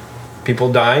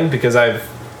people dying? Because I've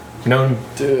known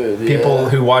people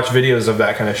who watch videos of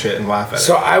that kind of shit and laugh at it.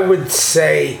 So I would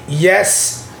say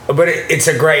yes. But it's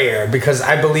a gray area because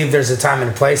I believe there's a time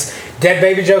and a place. Dead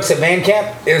baby jokes at band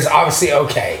camp is obviously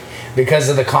okay because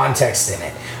of the context in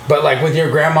it. But with your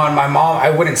grandma and my mom, I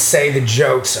wouldn't say the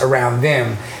jokes around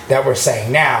them that we're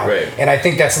saying now. Right. And I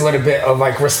think that's a little bit of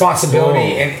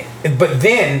responsibility. But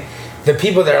then the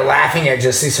people that are laughing at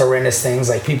just these horrendous things,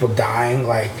 like people dying,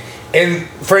 and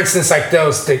for instance,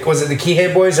 was it the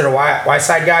Kihei boys or the White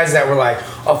Side guys that were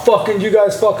you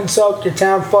guys fucking suck, your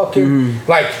town fucking,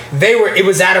 it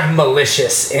was out of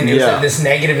malicious and it was this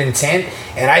negative intent.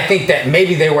 And I think that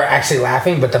maybe they were actually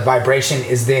laughing, but the vibration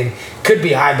could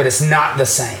be high, but it's not the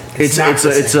same. It's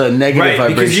a negative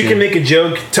vibration. Because you can make a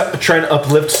joke trying to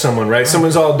uplift someone, right?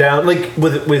 Someone's all down,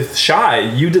 with Shy,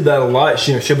 you did that a lot.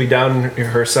 She'll be down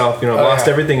herself, lost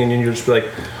everything, and then you'll just be like,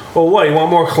 well, what, you want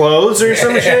more clothes or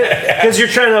some shit? Because you're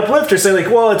trying to uplift her, say like,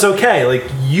 well, it's okay. Like,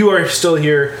 you are still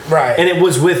here. Right. And it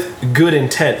was with good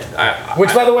intent.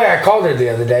 Which, by the way, I called her the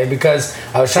other day because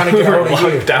I was trying to get a hold of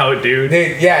you. Locked out, dude.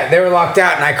 They were locked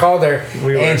out, and I called her,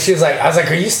 and she was like, I was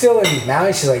like, are you still in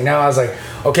Maui? She's like, no. I was like,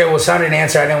 okay, well, Sean didn't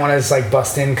answer. I didn't want to just, like,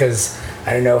 bust in because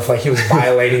I didn't know if, like, he was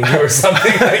violating you or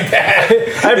something like that.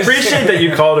 I appreciate that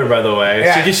you called her, by the way.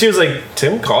 Yeah. She was like,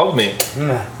 Tim called me.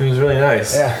 Yeah. It was really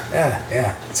nice.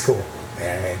 Yeah. It's cool. You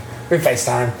know what I mean? We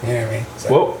FaceTime, you know what I mean? So,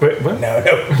 Whoa, wait, what? No.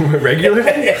 Regular?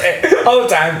 All the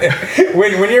time.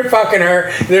 When you're fucking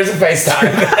her, there's a FaceTime.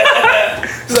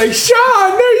 It's like,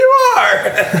 Sean, there you are.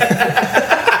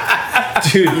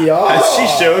 Dude, has she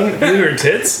shown you her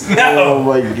tits? No. Oh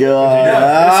my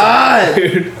god.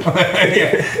 Dude.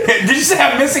 Did you say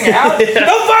I'm missing out?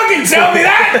 Don't fucking tell me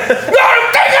that. No,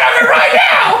 I'm thinking of it right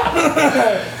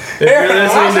now. If you're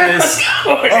listening to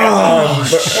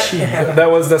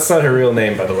this, that's not her real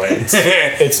name, by the way.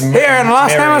 It's here in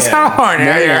Los Angeles, California.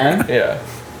 Marianne. Yeah.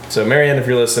 So Marianne, if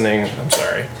you're listening, I'm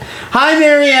sorry. Hi,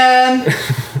 Marianne.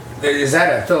 Is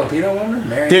that a Filipino woman?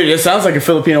 Marianne? Dude, it sounds like a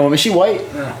Filipino woman. Is she white?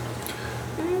 No.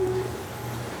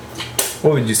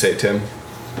 What would you say, Tim?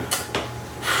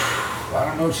 I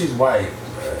don't know if she's white,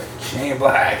 but she ain't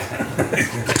black.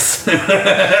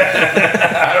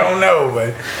 I don't know,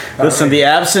 but Listen, the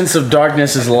absence of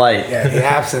darkness is light. yeah, the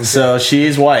absence. So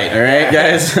she's white, all right,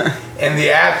 guys? And the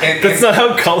That's not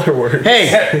how color works. Hey,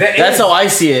 that's how I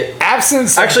see it.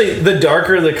 absence. Actually, the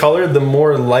darker the color, the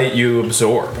more light you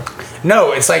absorb.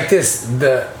 No, it's like this: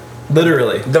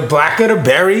 Literally. the blacker the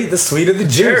berry, the sweeter the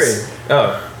juice.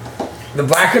 Oh. The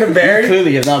blacker the berry.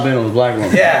 Clearly have not been with a black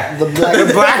woman. Yeah. The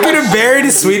blacker the berry,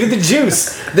 the sweeter the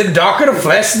juice. The darker the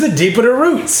flesh, the deeper the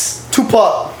roots.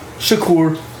 Tupac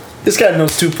Shakur. This guy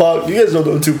knows Tupac. You guys don't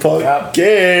know Tupac. Yep.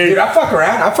 Gay. Dude, I fuck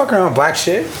around. I fuck around with black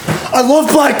shit. I love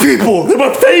black people. They're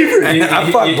my favorite.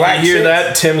 I fuck black You hear chicks.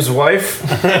 that, Tim's wife?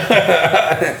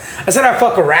 I said I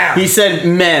fuck around. He said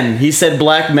men. He said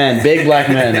black men. Big black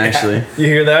men, actually. You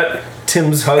hear that,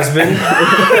 Tim's husband?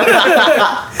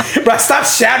 Bro, stop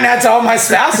shouting out to all my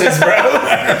spouses, bro.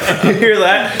 You hear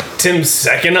that, Tim's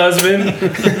second husband?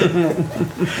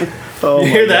 Oh You my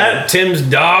hear God. that, Tim's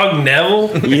dog,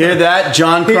 Neville? You hear that,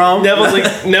 John Crumb? Neville's like,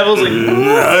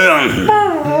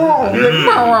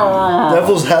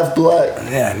 Devil's half black.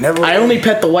 Yeah, never. I only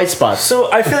pet the white spots.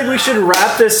 So I feel like we should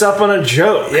wrap this up on a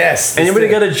joke. Yes. Anybody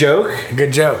got a joke?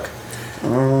 Good joke.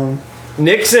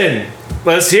 Nixon,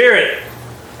 let's hear it.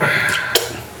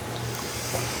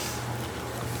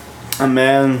 A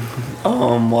man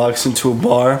walks into a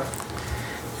bar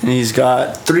and he's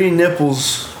got 3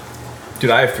 nipples.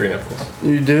 Dude, I have 3 nipples.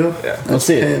 You do? Yeah. Let's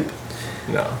see it. Pimp.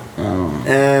 No.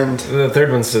 And The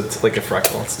third one's like a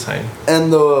freckle. It's tiny.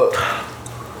 and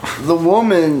the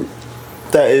woman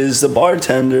that is the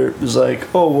bartender is like,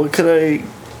 "Oh, what could I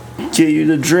get you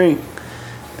to drink?"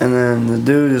 And then the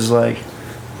dude is like,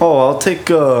 "Oh, I'll take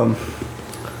a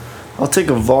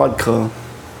vodka."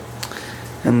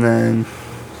 And then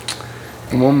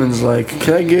the woman's like,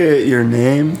 "Can I get your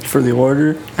name for the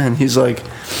order?" And he's like,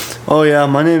 "Oh yeah,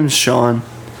 my name's Sean."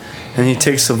 And he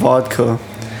takes the vodka.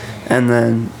 And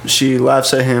then she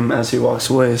laughs at him as he walks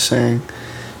away, saying,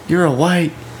 "You're a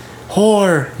white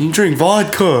whore. You drink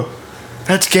vodka.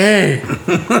 That's gay."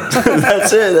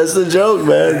 That's it. That's the joke,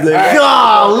 man.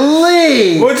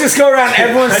 Golly! We'll just go around.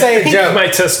 Everyone say I a think joke. my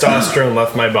testosterone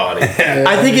left my body.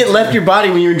 I think it left your body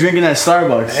when you were drinking that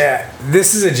Starbucks. Yeah,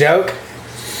 this is a joke.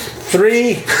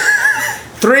 Three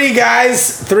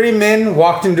men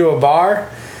walked into a bar.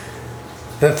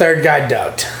 The third guy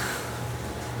ducked.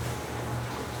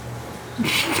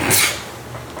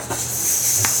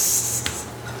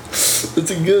 That's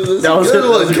a good. That was good a-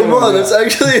 one. that was a good Come one. on, that's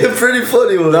actually a pretty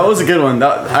funny one. That was a good one.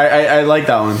 I like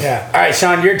that one. Yeah. All right,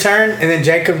 Sean, your turn, and then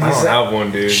Jacob. I don't have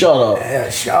one, dude. Shut up. Yeah,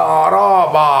 shut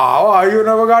up, ba. Oh, you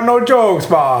never got no jokes,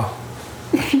 ba.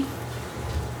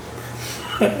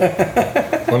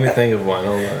 Let me think of one.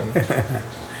 Hold on.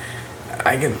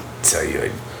 I can tell you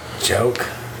a joke.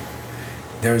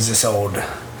 There was this old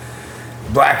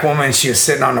black woman. She was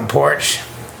sitting on the porch,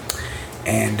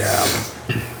 and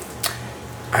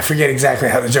I forget exactly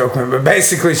how the joke went, but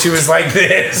basically she was like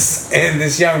this, and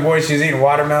this young boy, she was eating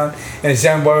watermelon, and this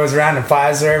young boy was around and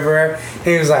flies were everywhere. And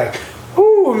he was like,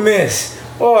 "Ooh, miss,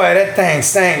 boy, that thing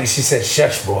stinks." She said,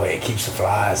 "Shush, boy, it keeps the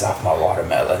flies off my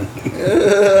watermelon."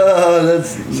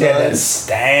 That's She had that nice.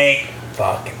 stank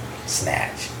fucking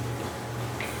snatch.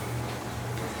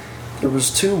 There was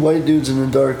 2 white dudes in a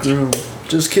dark room.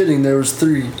 Just kidding. There was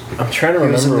 3. I'm trying to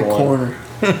He was in remember the one. corner.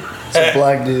 It's a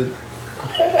black dude.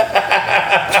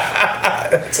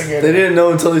 That's a good They didn't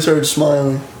know until he started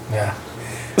smiling. Yeah.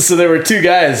 So there were two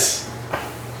guys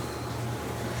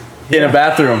in a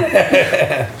bathroom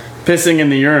pissing in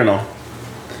the urinal.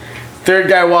 Third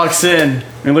guy walks in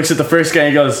and looks at the first guy and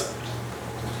he goes,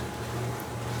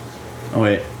 oh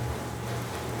wait,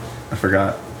 I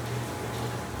forgot.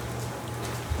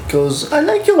 Goes, I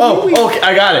like your movie. Oh, okay,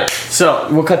 I got it. So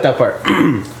we'll cut that part.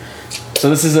 So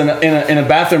this is in a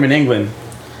bathroom in England.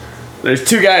 There's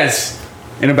two guys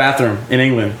in a bathroom in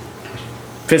England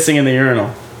pissing in the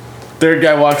urinal. Third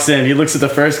guy walks in. He looks at the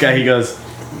first guy. He goes,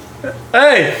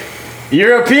 "Hey,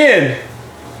 European."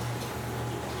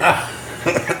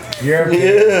 European.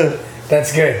 Yeah.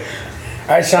 That's good.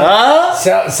 All right, Sean.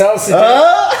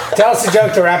 Tell us a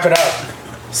joke to wrap it up.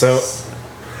 So,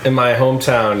 in my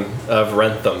hometown of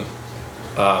Rentham,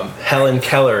 Helen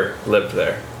Keller lived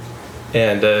there.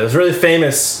 And it was really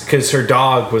famous because her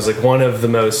dog was like one of the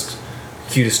most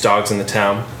cutest dogs in the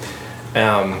town.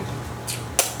 And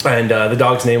the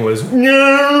dog's name was... That's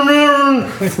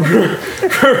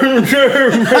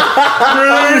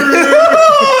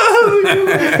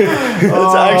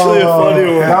actually a funny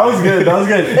one. That was good. That was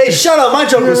good. Hey, shut up. My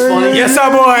joke was funny. Yes,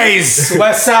 our boys.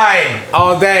 West Side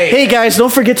all day. Hey guys,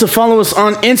 don't forget to follow us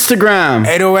on Instagram.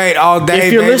 808 all day.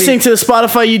 If you're baby. listening to the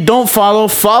Spotify you don't follow.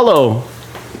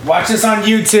 Watch us on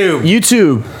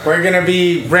YouTube. We're gonna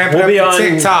be ramping We'll be up on to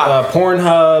TikTok.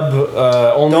 Pornhub,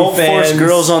 OnlyFans. Don't force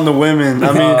girls on the women. I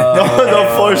mean,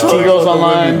 don't force T-Girls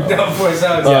Online. Don't force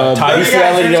us.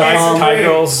 BeastReality.com. Thai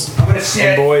girls I'm gonna and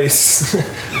shit. boys.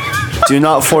 Do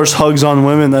not force hugs on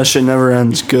women. That shit never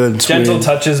ends good. It's Gentle weird.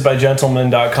 Touches by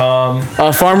Gentleman.com.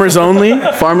 Farmers Only.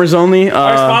 Farmers Only.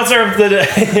 Our sponsor of the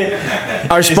day.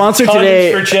 Our sponsor Condoms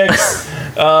today. for Chicks.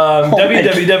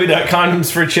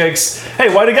 www.condomsforchicks. Hey,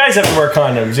 why do guys have to wear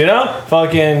condoms? You know,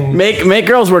 fucking Make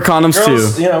girls wear condoms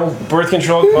girls. too. You know, birth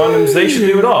control condoms. They should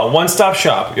do it all. One-stop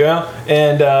shop. You know,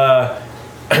 and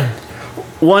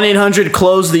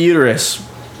 1-800-CLOSE the uterus.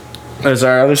 That's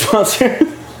our other sponsor.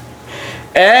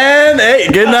 And hey,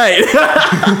 good night.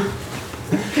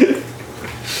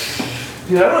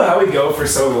 dude, I don't know how we go for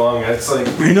so long. It's like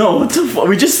I know what the fuck.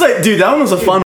 We just like, dude, that one was a fun.